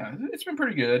 Yeah, it's been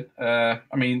pretty good. I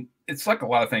mean, it's like a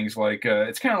lot of things. Like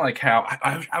it's kind of like how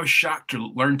I was shocked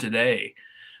to learn today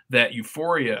that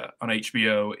Euphoria on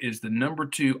HBO is the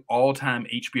 #2 all-time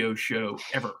HBO show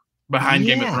ever, behind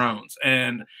Game of Thrones.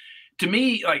 And to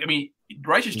me, like, I mean,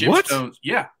 Righteous Gemstones,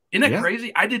 isn't that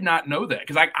crazy? I did not know that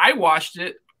because I watched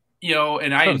it,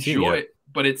 and I enjoy it.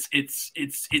 But it's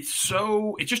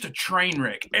just a train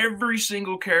wreck. Every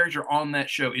single character on that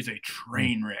show is a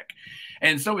train wreck,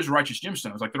 and so is Righteous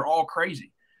Gemstones. Like, they're all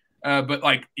crazy. But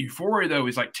like Euphoria though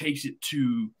is like takes it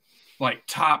to like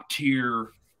top tier.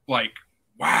 Like,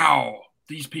 wow,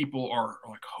 these people are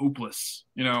like hopeless,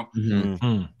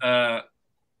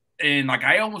 And like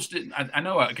I almost didn't. I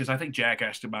know because I think Jack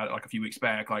asked about it like a few weeks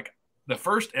back. Like the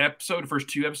first 2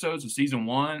 episodes of season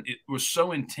 1, it was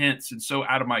so intense and so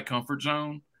out of my comfort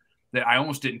zone that I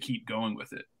almost didn't keep going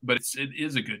with it. But it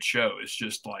is a good show. It's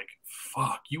just like,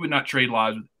 fuck, you would not trade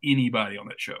lives with anybody on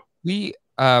that show. We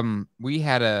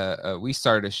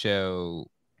started a show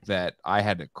that I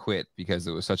had to quit because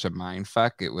it was such a mind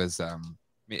fuck. It was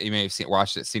you may have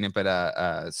seen it,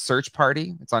 but Search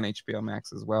Party. It's on HBO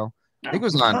Max as well. I think it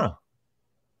was on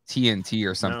TNT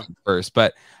or something first,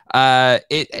 but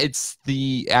it's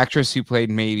the actress who played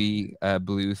Maybe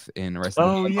Bluth in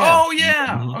Resident Evil. Oh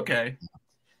yeah. Okay.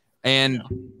 And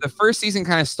the first season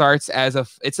kind of starts as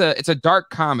it's a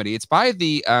dark comedy. It's by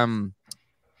the oh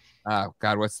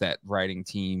God, what's that writing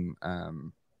team?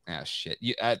 Shit,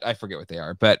 I forget what they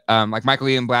are, but like Michael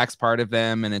Ian Black's part of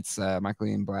them, and it's Michael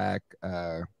Ian Black,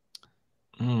 2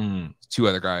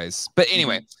 other guys. But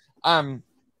anyway, so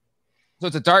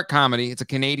it's a dark comedy. It's a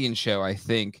Canadian show, I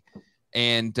think,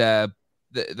 and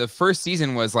the first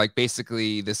season was like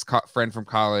basically this friend from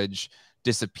college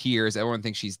disappears. Everyone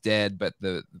thinks she's dead, but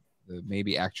the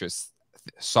maybe actress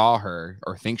saw her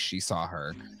or thinks she saw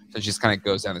her, so she just kind of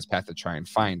goes down this path to try and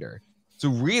find her. So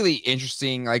really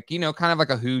interesting, like, you know, kind of like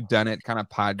a whodunit kind of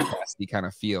podcasty kind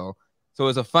of feel. So it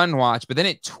was a fun watch, but then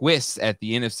it twists at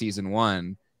the end of season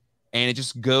 1, and it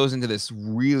just goes into this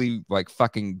really like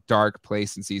fucking dark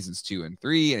place in seasons 2 and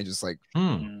 3, and it's just like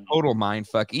total mind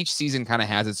fuck. Each season kind of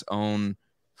has its own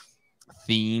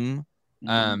theme,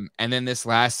 and then this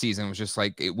last season was just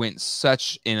like it went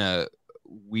such in a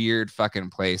weird fucking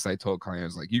place. I told Colleen, I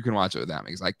was like, you can watch it without me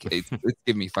because like it's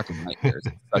giving me fucking nightmares.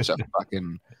 It's such a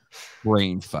fucking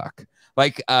brain fuck.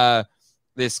 Like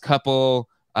this couple,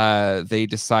 they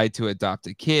decide to adopt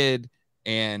a kid,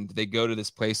 and they go to this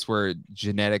place where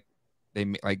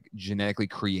they genetically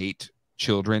create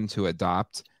children to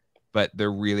adopt, but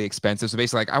they're really expensive. So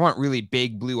basically, like, I want really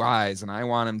big blue eyes, and I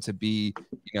want them to be,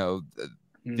 you know,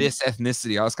 this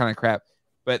ethnicity, all this kind of crap.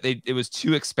 But it was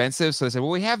too expensive, so they said,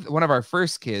 well, we have one of our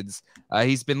first kids.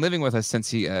 He's been living with us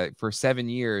since for 7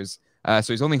 years, so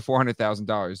he's only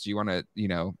 $400,000. Do you want to, you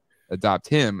know, adopt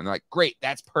him? And they're like, great,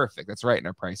 that's perfect, that's right in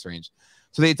our price range.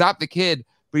 So they adopt the kid,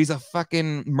 but he's a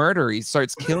fucking murderer. He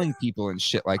starts killing people and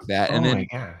shit like that. And then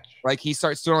like he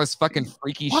starts doing all this fucking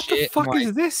freaky shit. What the fuck like,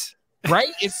 is this?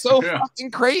 Right? It's so fucking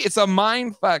crazy. It's a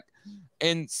mind fuck.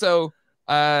 And so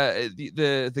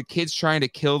the kids trying to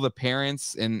kill the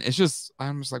parents, and it's just,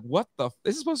 I'm just like, what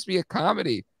this is supposed to be a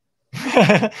comedy.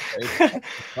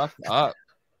 Fucked up.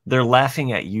 They're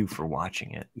laughing at you for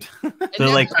watching it. They're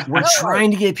like, we're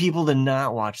trying to get people to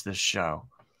not watch this show.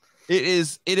 It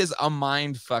is a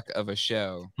mind fuck of a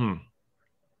show.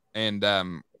 And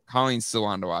Colleen still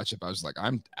wanted to watch it, but I was like,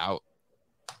 I'm out.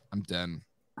 I'm done.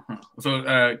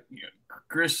 So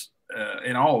Chris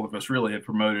and all of us really have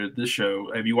promoted this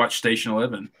show. Have you watched Station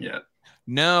 11 yet?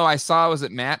 No, I saw. Was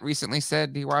it Matt recently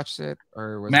said he watched it,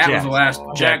 or was Matt it was the last?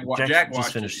 Jack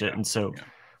just finished it, and so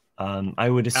I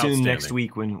would assume next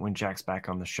week when Jack's back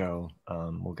on the show,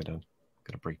 we'll get a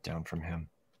breakdown from him.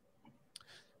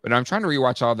 But I'm trying to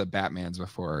rewatch all the Batmans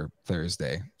before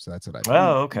Thursday, so that's what I.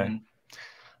 Oh, okay.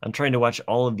 I'm trying to watch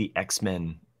all of the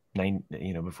X-Men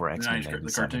before X-Men.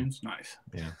 The cartoons, nice.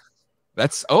 Yeah.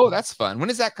 That's fun. When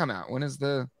does that come out? When is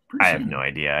the? I have no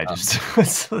idea. I just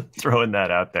was throwing that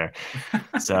out there.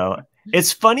 So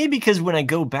it's funny because when I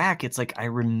go back, it's like I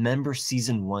remember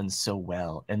season 1 so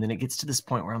well, and then it gets to this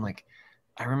point where I'm like,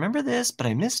 I remember this, but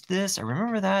I missed this. I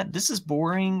remember that. This is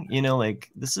boring.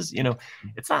 This is,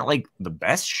 it's not like the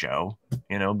best show,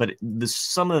 but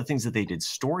some of the things that they did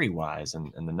story-wise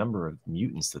and the number of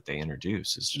mutants that they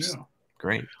introduce is just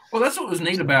great. Well, that's what was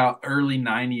neat about the early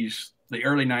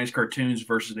 90s cartoons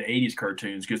versus the 80s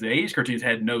cartoons, because the 80s cartoons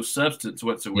had no substance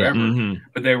whatsoever,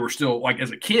 but they were still, like,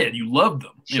 as a kid, you loved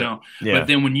them, Yeah. But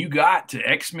then when you got to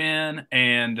X-Men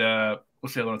and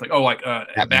what's the other one? Like,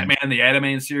 Batman, the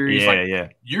Adamant series.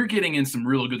 You're getting in some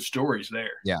real good stories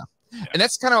there. Yeah. And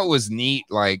that's kind of what was neat,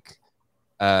 like,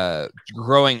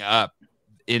 growing up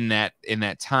in that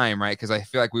time, right? Because I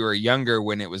feel like we were younger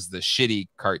when it was the shitty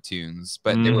cartoons,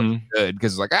 but they were good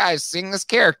because like, I sing this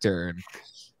character.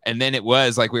 And then it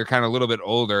was like we were kind of a little bit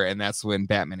older, and that's when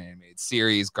Batman animated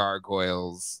series,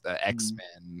 Gargoyles,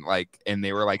 X-Men, and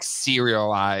they were like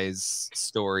serialized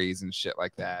stories and shit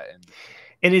like that.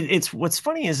 And it's what's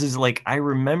funny is like I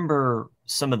remember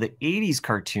some of the 80s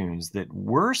cartoons that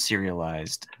were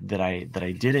serialized that I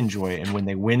did enjoy, and when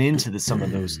they went into some of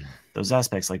those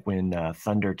aspects, like when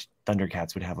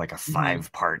Thundercats would have like a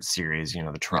 5-part series,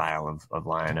 the trial of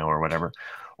Lion-O or whatever,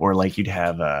 or like you'd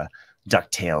have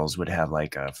DuckTales would have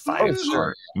like a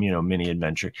 5-part, mini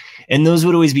adventure. And those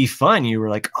would always be fun. You were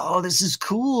like, oh, this is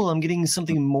cool. I'm getting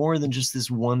something more than just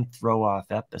this one throw off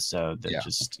episode that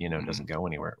just, doesn't go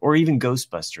anywhere. Or even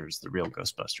Ghostbusters, the real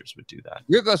Ghostbusters would do that.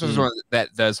 Real Ghostbusters one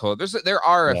that does hold. There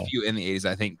are a few in the 80s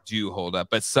I think do hold up,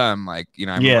 but some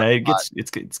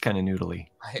it's kind of noodly.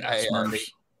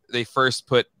 They first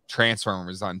put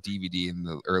Transformers on DVD in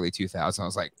the early 2000s. I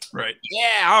was like, right,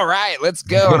 yeah, all right, let's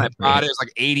go. And I bought it. It was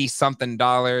like $80-something,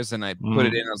 and I put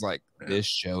it in. I was like, this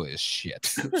show is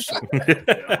shit.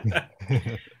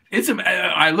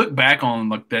 I look back on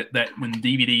like that when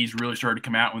DVDs really started to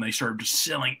come out, when they started just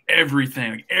selling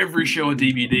everything, like every show on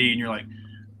DVD, and you're like,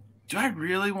 do I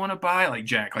really want to buy, like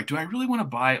Jack, like, do I really want to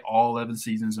buy all 11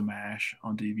 seasons of MASH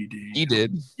on DVD? He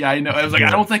did. Yeah, I know. I was like,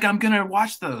 I don't think I'm going to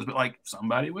watch those, but like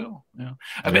somebody will. Yeah.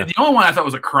 I mean, the only one I thought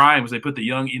was a crime was they put the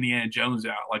young Indiana Jones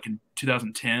out like in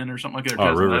 2010 or something like that.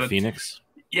 Oh, River Phoenix?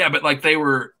 Yeah, but like they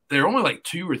were only like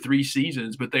 2 or 3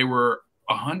 seasons, but they were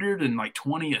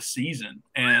 120 a season.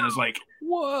 And it's like,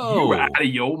 whoa, you were out of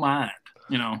your mind,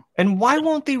 And why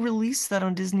won't they release that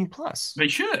on Disney Plus? They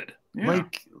should. Yeah.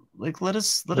 Like let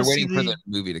us They're waiting for the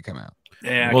movie to come out.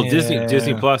 Yeah. Well,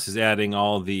 Disney Plus is adding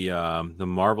all the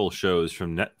Marvel shows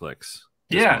from Netflix.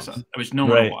 Yeah, which no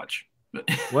one will watch.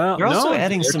 Well, they're also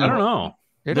adding some. I don't know.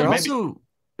 They're also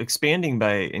expanding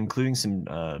by including some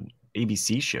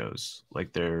ABC shows.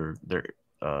 Like their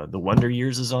The Wonder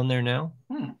Years is on there now,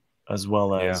 as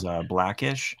well as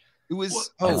Blackish. It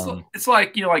was. It's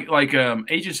like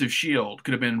Agents of S.H.I.E.L.D.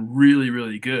 could have been really,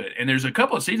 really good, and there's a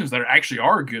couple of seasons that actually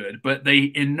are good, but they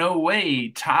in no way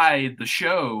tie the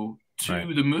show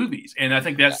to the movies, and I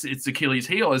think it's Achilles'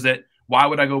 heel is that why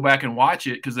would I go back and watch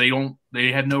it because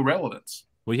they had no relevance.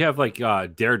 Well, you have like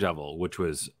Daredevil, which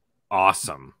was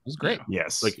awesome. It was great.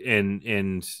 Yes, like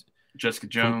and Jessica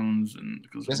Jones and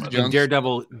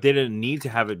Daredevil. They didn't need to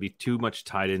have it be too much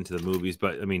tied into the movies,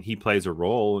 but I mean, he plays a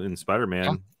role in Spider-Man.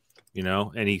 Yeah.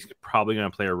 And he's probably going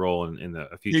to play a role in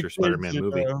a future Spider-Man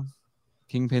movie.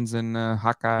 Kingpin's in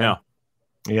Hawkeye.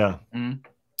 Yeah. Mm-hmm.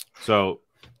 So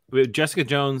Jessica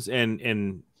Jones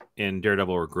and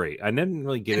Daredevil were great. I didn't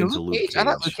really get into Luke Cage. I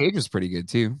thought Luke Cage was pretty good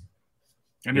too.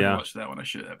 I never watched that one. I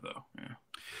should have though. Yeah.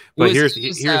 But here's where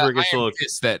it gets a little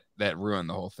Fist that ruined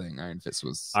the whole thing. Iron Fist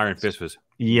was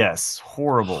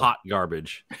horrible, hot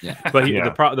garbage. Yeah, but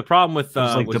the problem with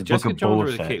was Jessica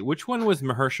Jones or which one was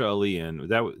Mahershala Ali in?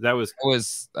 That was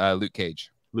Luke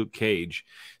Cage. Luke Cage.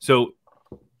 So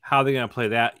how are they going to play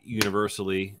that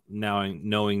universally now,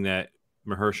 knowing that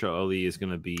Mahershala Ali is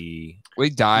going to be? Well, he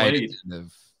died.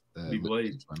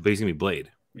 Blade. But he's going to be Blade.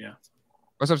 Yeah.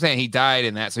 That's what I'm saying. He died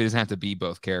in that, so he doesn't have to be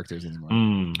both characters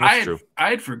anymore. That's true.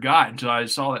 I had forgotten until I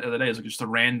saw it the other day. It was like just a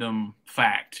random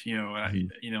fact, me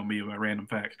with my random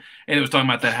facts. And it was talking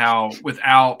about that how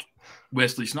without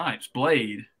Wesley Snipes,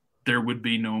 Blade, there would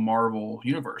be no Marvel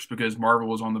universe because Marvel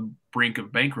was on the brink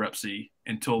of bankruptcy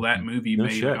until that movie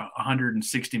made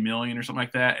 $160 million or something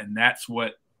like that, and that's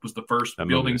what was the first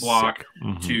building block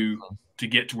to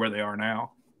get to where they are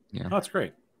now. Yeah, that's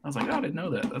great. I was like, I didn't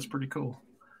know that. That's pretty cool.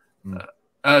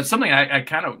 Something I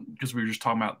kind of, because we were just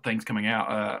talking about things coming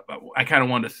out, I kind of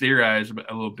wanted to theorize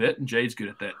a little bit, and Jade's good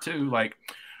at that too. Like,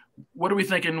 what are we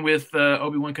thinking with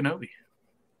Obi-Wan Kenobi?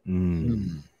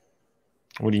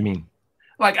 What do you mean?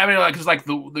 Like, I mean, because like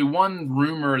the one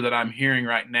rumor that I'm hearing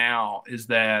right now is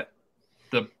that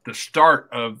the start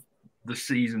of the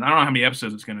season, I don't know how many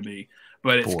episodes it's going to be,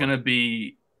 but it's going to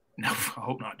be. No, I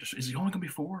hope not. Just is he only going to be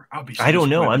 4? I don't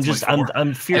know. I'm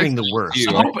fearing the worst.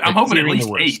 I'm hoping at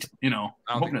least 8. I'm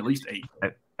hoping at least 8.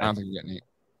 I don't think we're getting 8.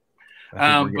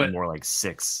 I think we're getting more like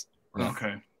 6.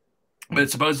 Okay, but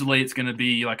supposedly it's going to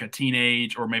be like a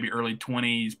teenage or maybe early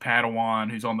 20s Padawan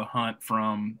who's on the hunt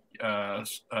from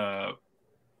the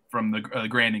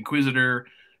Grand Inquisitor,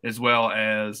 as well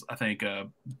as I think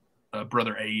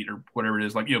Brother 8 or whatever it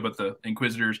is, like but the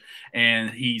Inquisitors,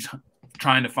 and he's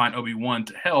trying to find Obi-Wan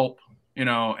to help,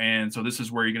 and so this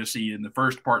is where you're going to see in the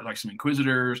first part like some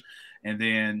Inquisitors, and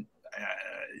then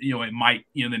it might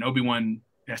then Obi-Wan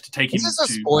has to take him. Is this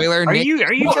a spoiler? Are you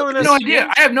telling us? No idea.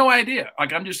 I have no idea.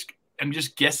 Like I'm just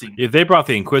guessing. If they brought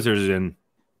the Inquisitors in,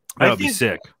 that would be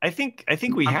sick. I think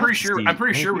we. I'm pretty sure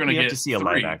we're going to get to see a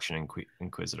live action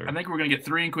Inquisitor. I think we're going to get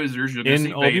 3 Inquisitors. You're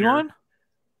in Obi-Wan.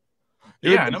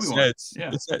 Yeah, Obi-Wan. It's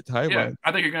that timeline. Yeah,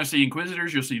 I think you're going to see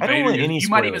Inquisitors. You'll see I Vader. Don't want any you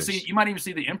might even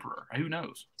see the Emperor. Who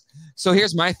knows? So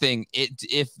here's my thing: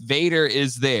 if Vader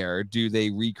is there, do they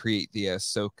recreate the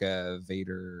Ahsoka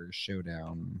Vader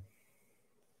showdown?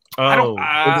 I don't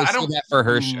see that for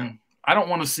her show. I don't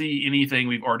want to see anything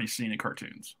we've already seen in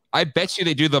cartoons. I bet you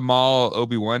they do the Maul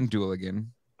Obi-Wan duel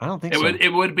again. I don't think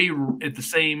it would be at the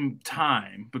same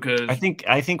time because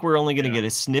I think we're only going to get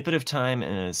a snippet of time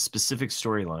and a specific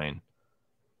storyline.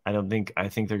 I think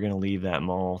they're going to leave that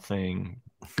mall thing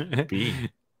be.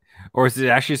 Or is it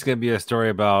actually just going to be a story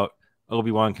about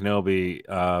Obi-Wan Kenobi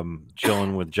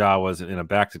chilling with Jawas in a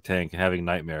bacta tank and having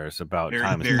nightmares about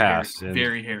time has passed?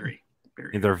 Very hairy.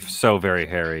 They're so very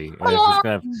hairy.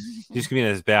 And he's gonna be in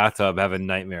his bathtub having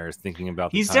nightmares, thinking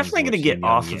about. He's definitely gonna get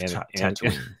off of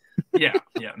Tatooine. Yeah,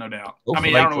 no doubt. I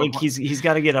mean, I don't know. He's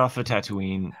got to get off of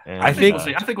Tatooine. And, I think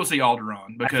we'll see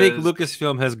Alderaan. Because I think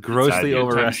Lucasfilm has grossly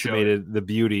overestimated the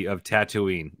beauty of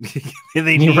Tatooine.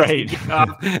 They need to get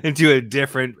off into a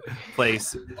different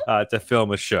place to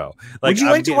film a show. Would you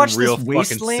like to watch real this fucking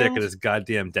wasteland? sick of this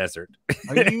goddamn desert.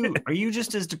 Are you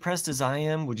just as depressed as I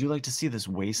am? Would you like to see this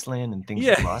wasteland and things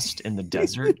rust in the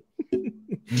desert?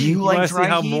 Do you like to see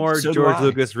how more George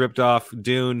Lucas ripped off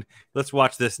Dune? Let's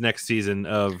watch this next season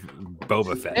of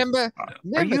Boba Fett.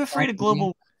 Are you afraid of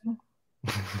global?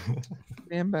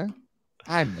 Remember,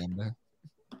 I remember.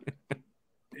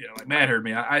 Yeah, like Matt heard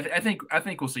me. I think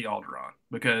we'll see Alderaan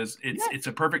because it's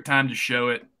a perfect time to show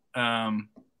it.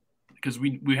 Because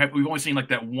we've only seen like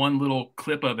that one little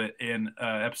clip of it in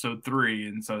episode 3,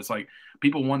 and so it's like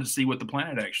people want to see what the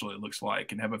planet actually looks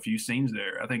like and have a few scenes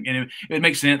there. I think, and it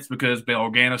makes sense because Bail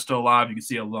Organa's still alive. You can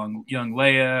see a young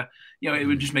Leia. It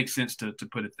would just make sense to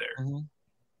put it there. Mm-hmm.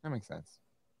 That makes sense.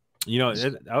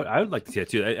 I would like to see it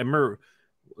too. I remember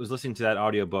I was listening to that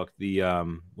audiobook. The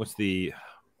what's the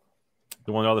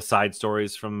one with all the side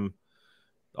stories from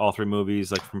all 3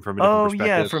 movies, like from a different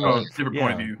perspective. From a different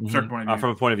point of view. Certain point of view. From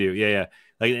a point of view, yeah.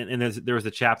 Like, and there was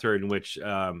a chapter in which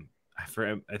I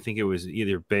think it was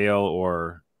either Bail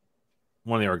or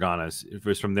one of the Organas. It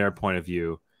was from their point of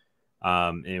view,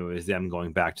 and it was them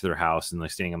going back to their house and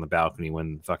like staying on the balcony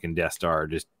when fucking Death Star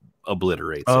just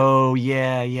obliterates. Oh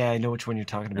yeah, I know which one you're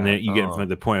talking about. And then you get from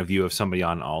the point of view of somebody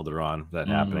on Alderaan that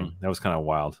happening. That was kind of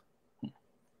wild.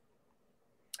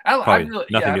 Probably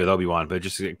nothing to do with Obi-Wan, but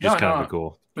just kind of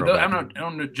cool. But I don't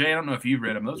know, Jay. I don't know if you've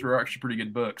read them. Those were actually pretty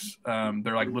good books.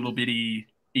 They're like little bitty.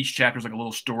 Each chapter is like a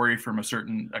little story from a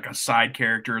certain like a side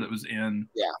character that was in.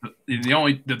 Yeah.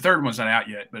 The third one's not out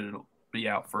yet, but it'll be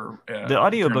out for. The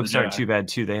audiobooks aren't too bad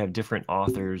too. They have different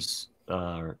authors,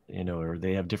 or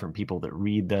they have different people that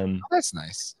read them. Oh, that's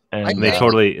nice. And they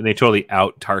totally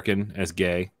out Tarkin as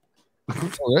gay.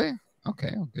 Oh, really?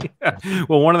 Okay. Yeah.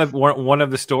 Well, one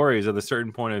of the stories of the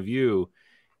certain point of view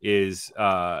is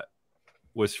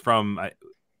was it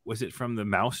from the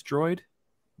mouse droid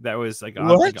that was like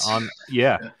on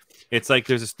yeah. It's like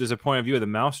there's a point of view of the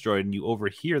mouse droid, and you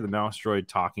overhear the mouse droid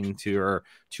talking to, or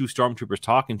 2 stormtroopers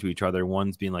talking to each other.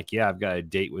 One's being like, "Yeah, I've got a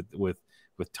date with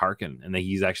Tarkin," and then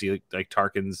he's actually like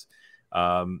Tarkin's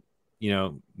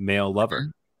male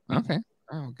lover. Okay.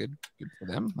 Oh, good for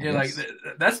them. Yeah, like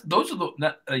those are the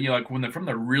like when they're from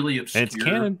the really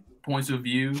obscure points of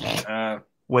view.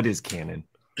 What is canon?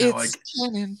 It's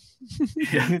canon.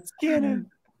 Yeah. It's canon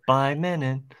by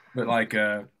Menon. But like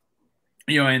in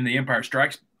the Empire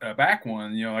Strikes Back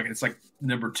one, like it's like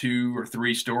number 2 or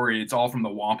 3 story. It's all from the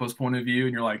Wampa's point of view,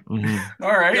 and you're like, all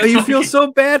right. Oh, you feel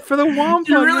so bad for the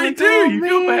Wampa. You really do. You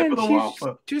feel bad for the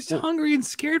Wampa. Just hungry and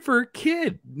scared for her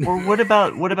kid. Or what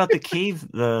about the cave,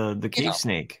 the cave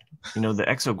snake? The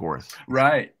Exogorth.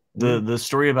 Right. The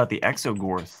story about the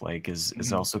Exogorth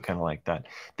is also kind of like that.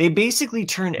 They basically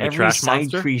turn every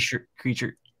side creature.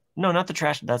 No, not the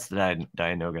trash. That's the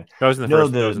Dianoga. That was in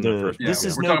the first. This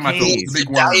is we're no talking cave. about the big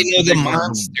worm. Dianoga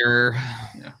monster.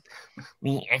 Yeah.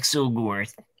 The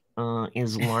Exogorth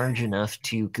is large enough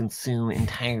to consume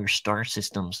entire star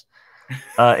systems.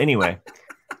 Anyway,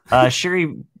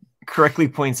 Sherry correctly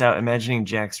points out, imagining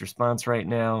Jack's response right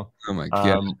now. Oh my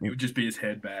god! It would just be his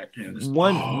head back.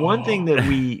 One thing that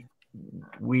we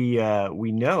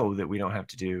know that we don't have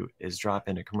to do is drop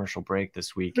in a commercial break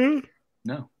this week.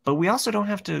 No, but we also don't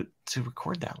have to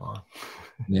record that long.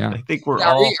 Yeah, I think we're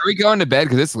all. Are we going to bed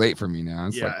because it's late for me now?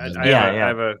 It's I got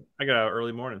an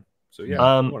early morning, so yeah,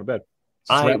 I'm going to bed.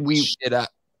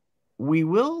 We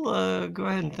will go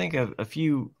ahead and thank a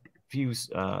few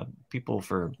people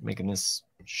for making this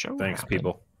show. Thanks, happen.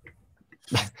 people.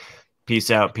 Peace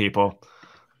out, people.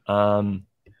 Let's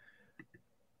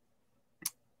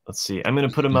see. I'm going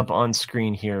to put them up on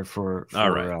screen here for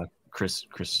Chris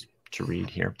to read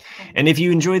here. And if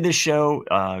you enjoyed this show,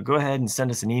 go ahead and send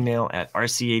us an email at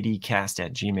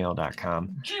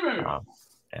rcadcast@gmail.com.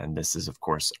 And this is, of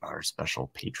course, our special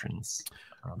patrons.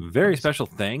 Very special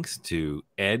thanks to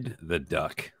Ed the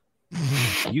Duck.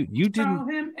 You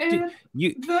didn't.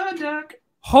 the Duck.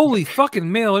 Holy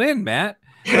fucking mail it in, Matt.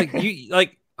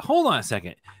 hold on a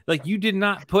second. Like, you did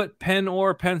not put pen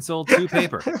or pencil to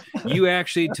paper. You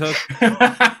actually took.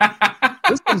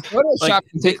 Listen, Photoshop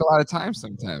can take a lot of time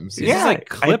sometimes. This is like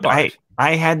clip art.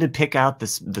 I had to pick out the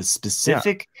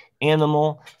specific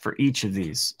animal for each of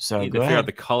these. So you had to figure out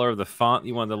the color of the font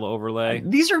you wanted to overlay.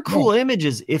 These are cool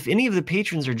images. If any of the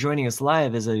patrons are joining us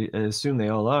live, as I assume they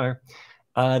all are,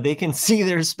 they can see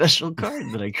their special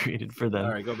card that I created for them.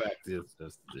 All right, go back to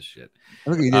this shit.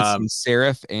 I think he did some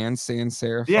serif and sans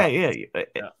serif.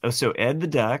 Yeah. So Ed the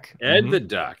duck. Ed the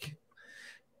duck.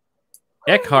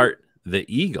 Eckhart the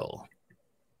eagle.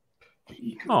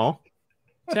 Oh,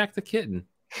 Jack the kitten.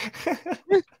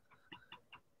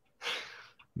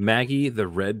 Maggie the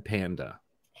red panda.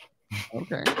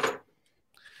 Okay.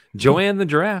 Joanne the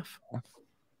giraffe.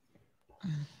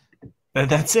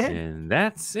 That's it. And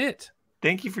that's it.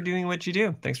 Thank you for doing what you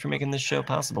do. Thanks for making this show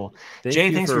possible. Thank Jay,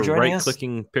 you thanks for joining us.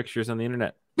 Clicking pictures on the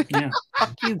internet. Yeah.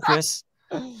 Thank you, Chris.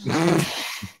 You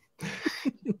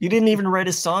didn't even write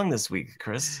a song this week,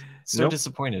 Chris. So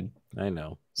disappointed. I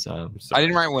know. So I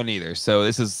didn't write one either. So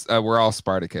this is we're all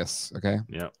Spartacus. Okay.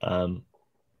 Yeah.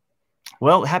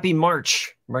 Well, happy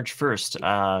March 1st.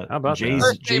 How about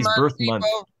Jay's birth month.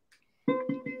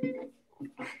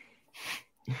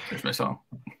 There's my song.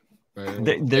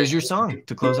 There's your song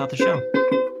to close out the show.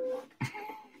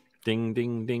 Ding,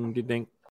 ding, ding, ding, ding.